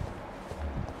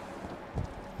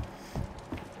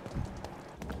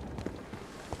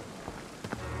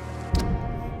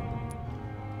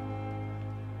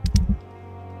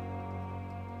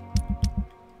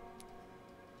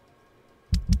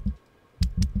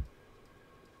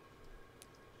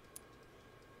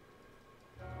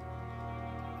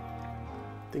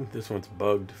 I think this one's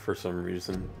bugged for some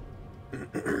reason. I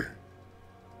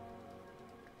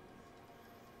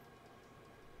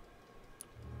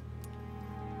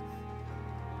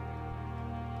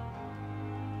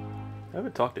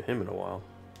haven't talked to him in a while.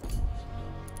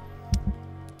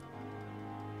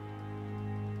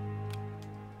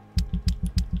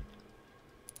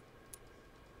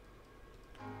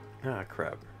 Ah,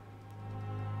 crap.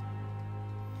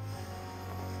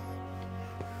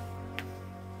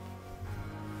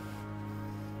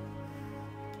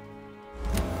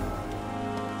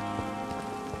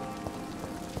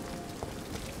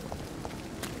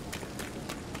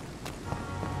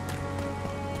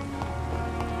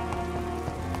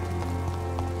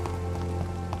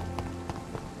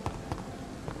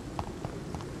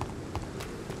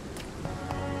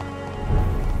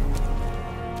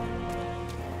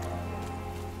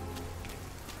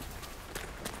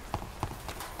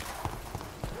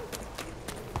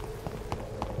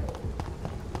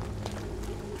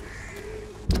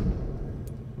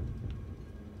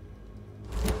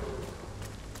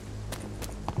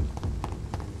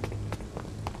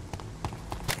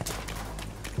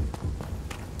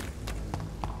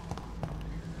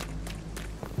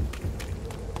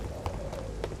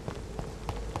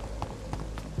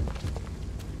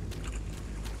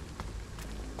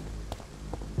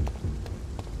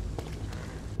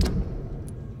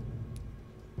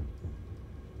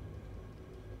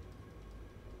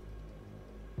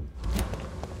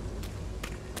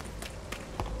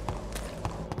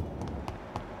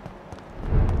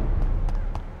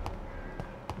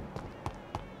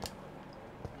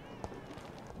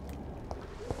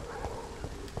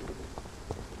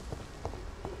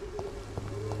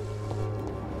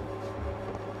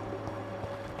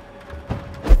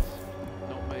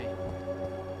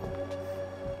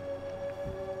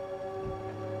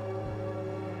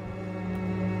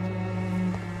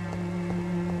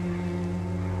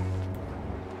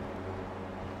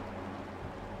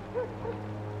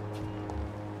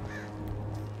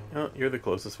 Oh, you're the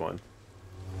closest one.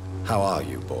 How are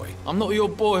you, boy? I'm not your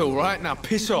boy, all right? Now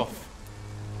piss off.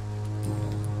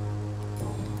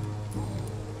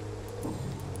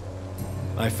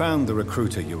 I found the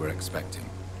recruiter you were expecting.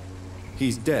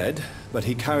 He's dead, but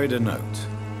he carried a note.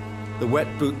 The Wet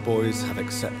Boot Boys have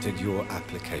accepted your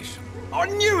application. I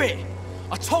knew it!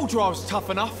 I told you I was tough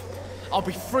enough. I'll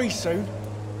be free soon.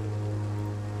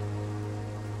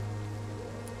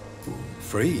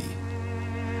 Free?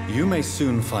 You may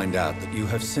soon find out that you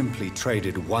have simply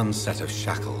traded one set of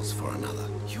shackles for another.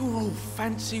 You're all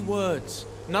fancy words,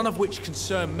 none of which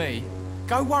concern me.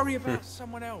 Go worry about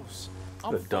someone else.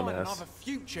 I'm fine and have a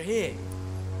future here.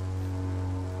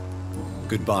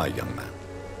 Goodbye, young man.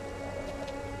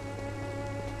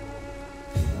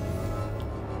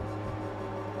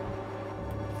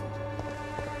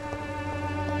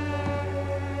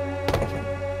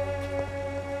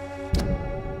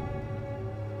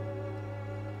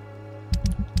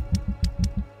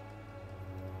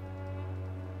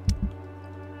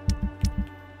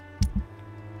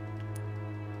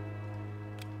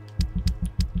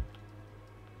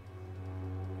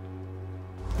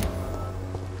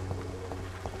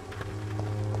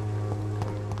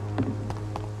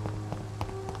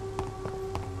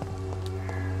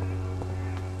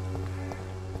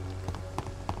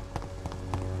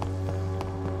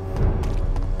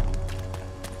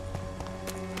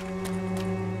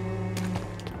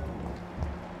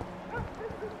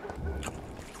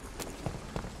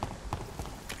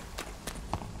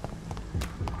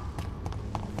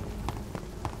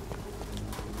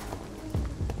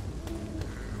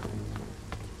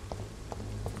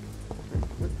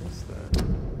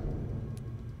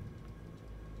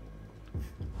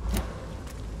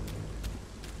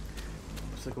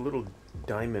 It's like a little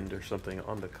diamond or something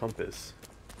on the compass.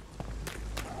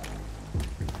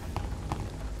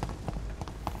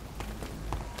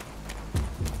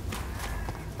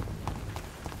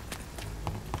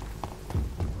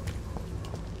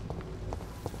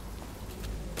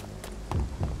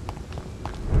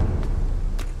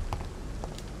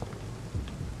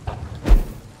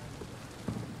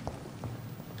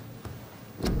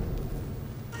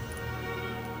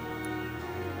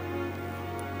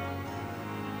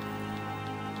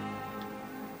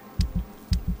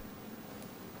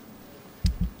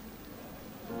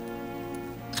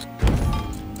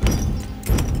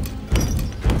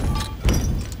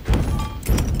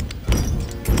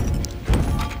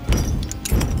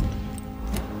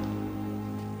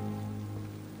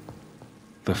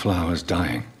 The flower's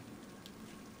dying.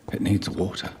 It needs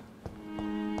water.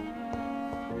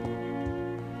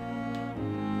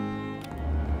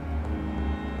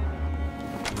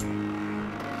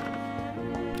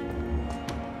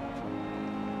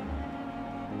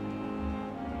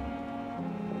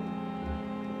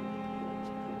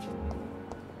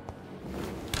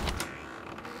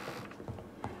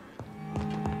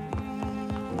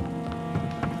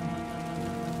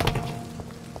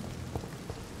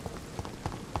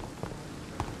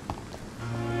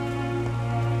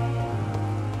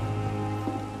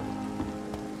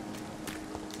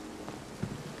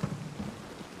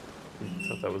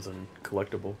 That was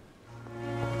collectible.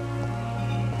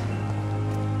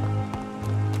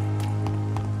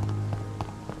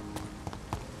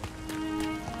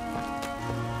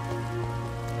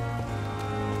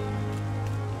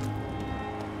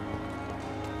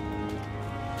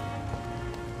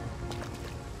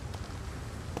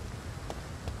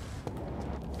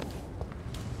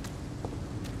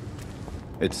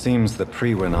 It seems the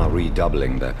Priwen are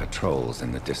redoubling their patrols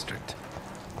in the district.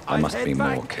 I must be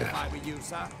more careful.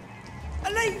 A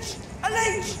leech! A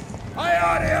leech! I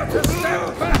order you to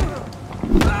step back!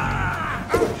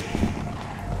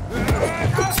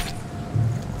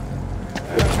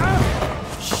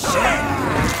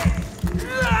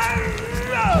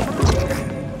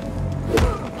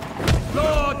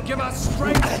 Lord, give us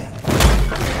strength!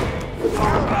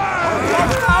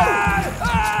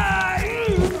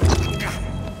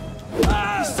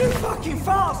 He's too fucking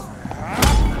fast!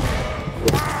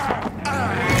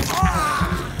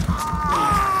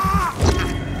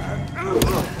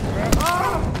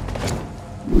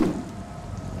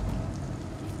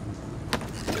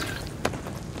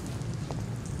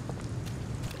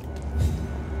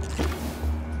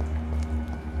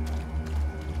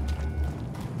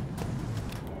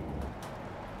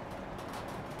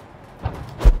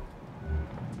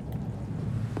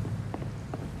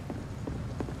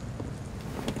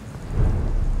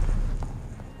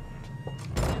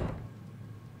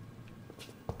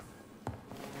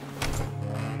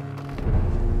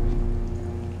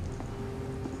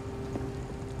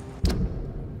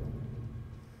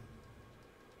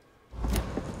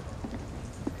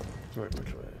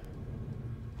 which way?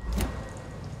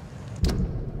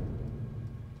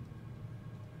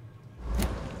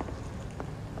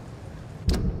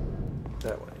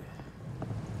 That way.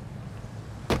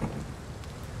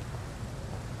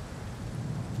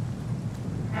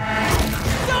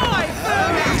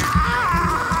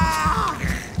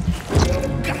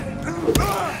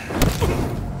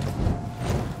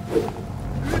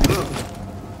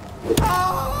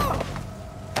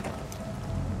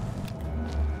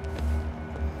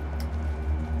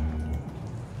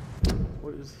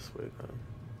 What is this way then?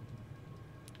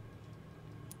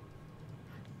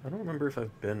 I don't remember if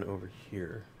I've been over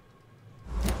here.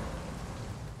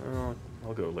 Oh,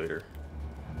 I'll go later.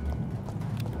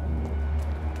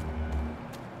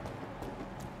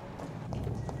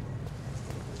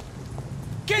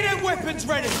 Get them weapons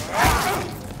ready!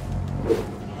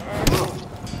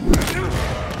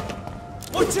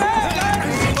 Watch out!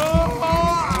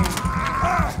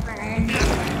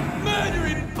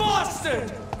 Murdering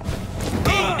bastard!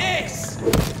 Eat this!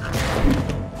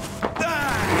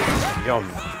 Yum.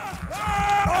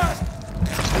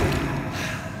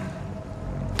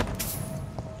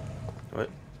 What?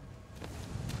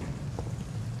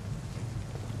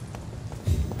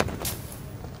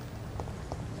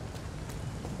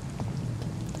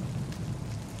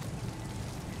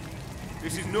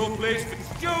 This is no place for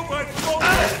stupid folk!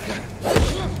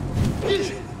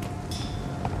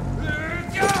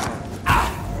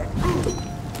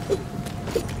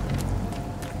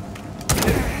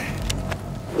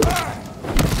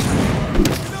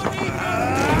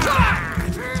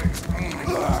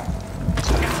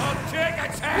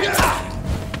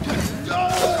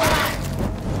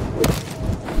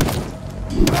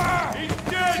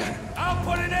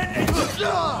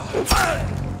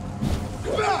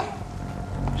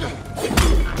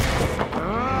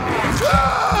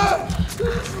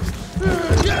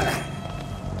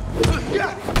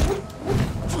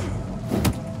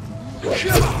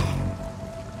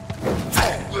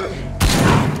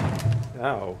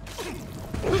 Ow.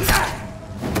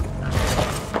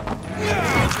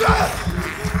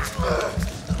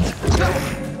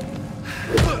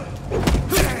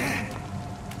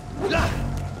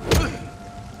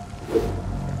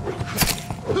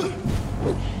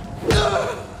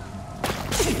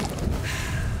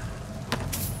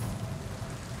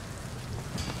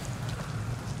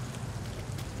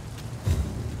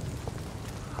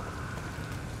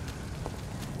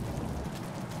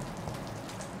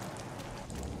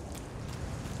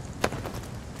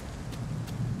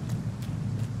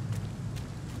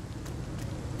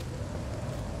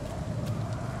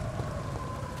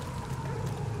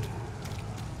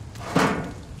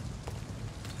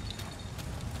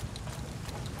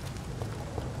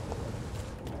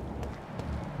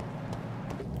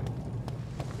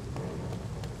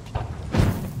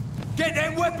 Get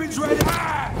them weapons ready!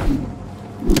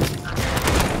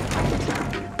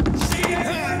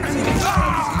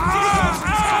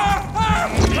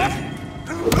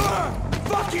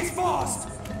 Fuck, it's fast!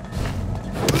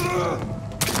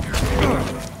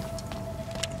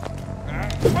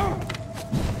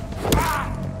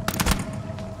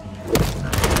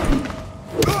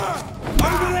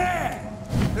 Over there!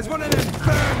 There's one of them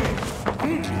burning!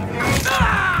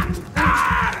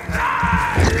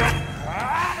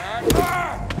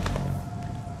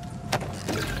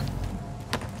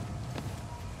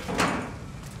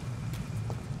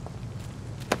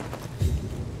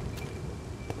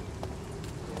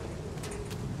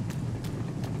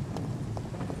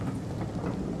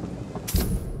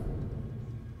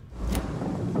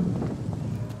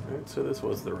 So this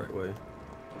was the right way.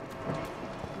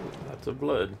 Lots of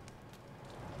blood.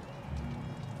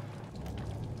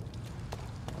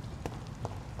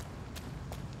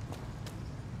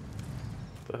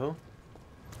 What the hell?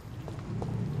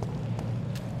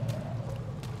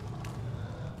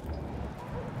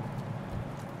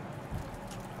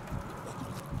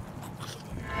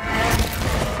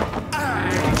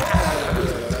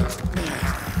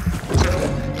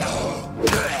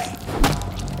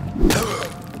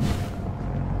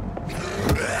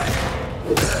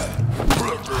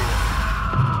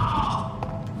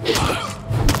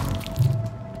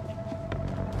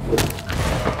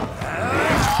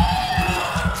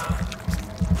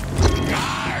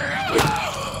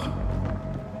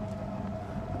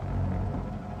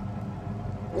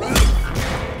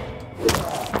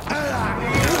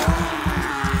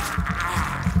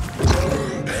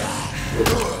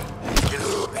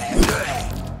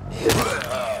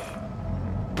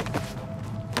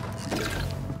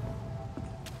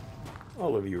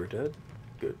 All of you are dead.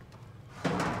 Good.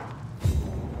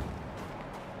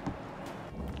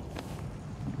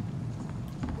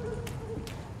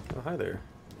 Hi there.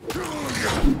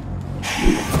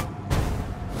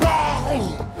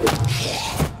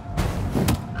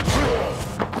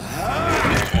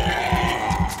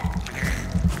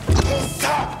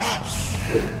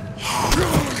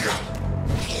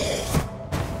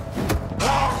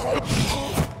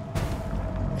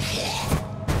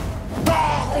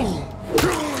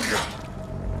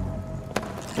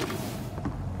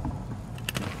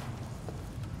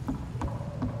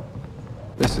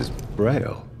 This is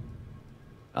Braille.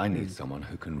 I need someone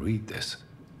who can read this.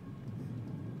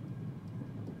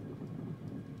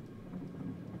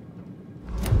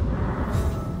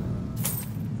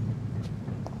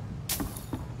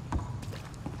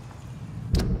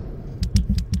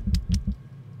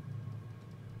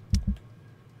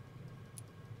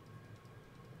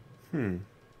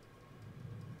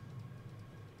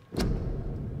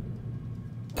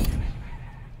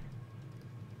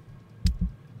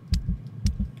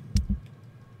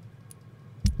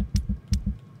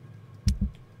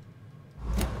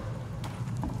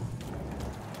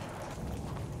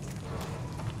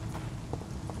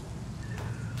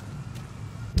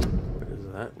 Where does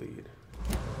that lead?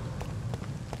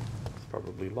 It's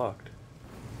probably locked.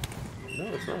 No,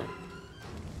 it's not.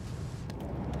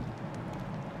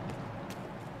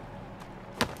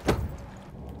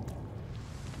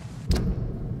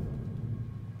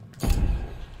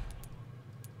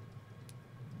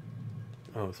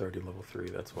 Oh, it's already level 3,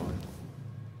 that's why.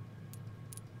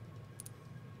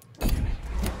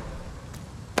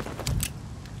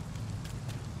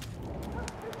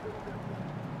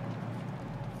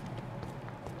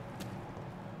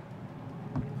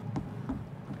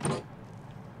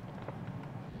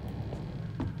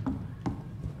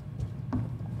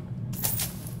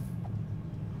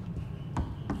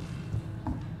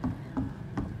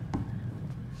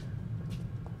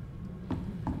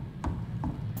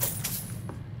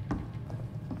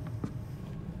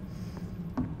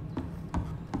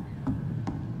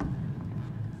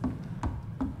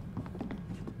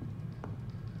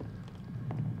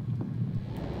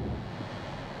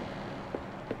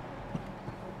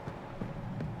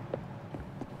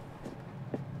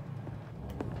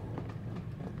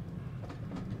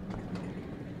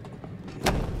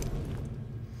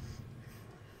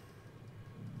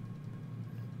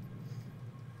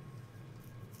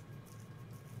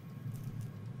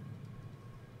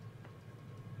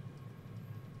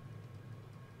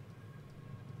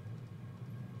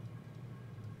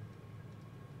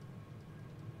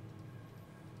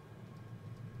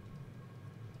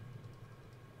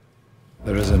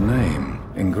 There is a name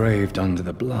engraved under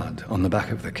the blood on the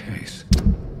back of the case.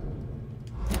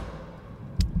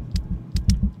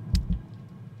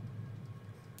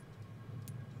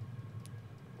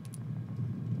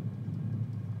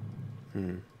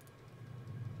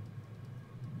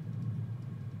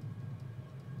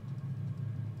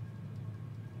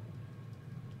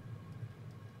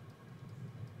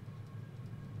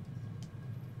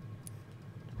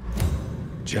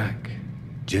 Jack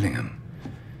Gillingham.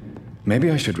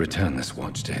 Maybe I should return this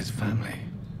watch to his family.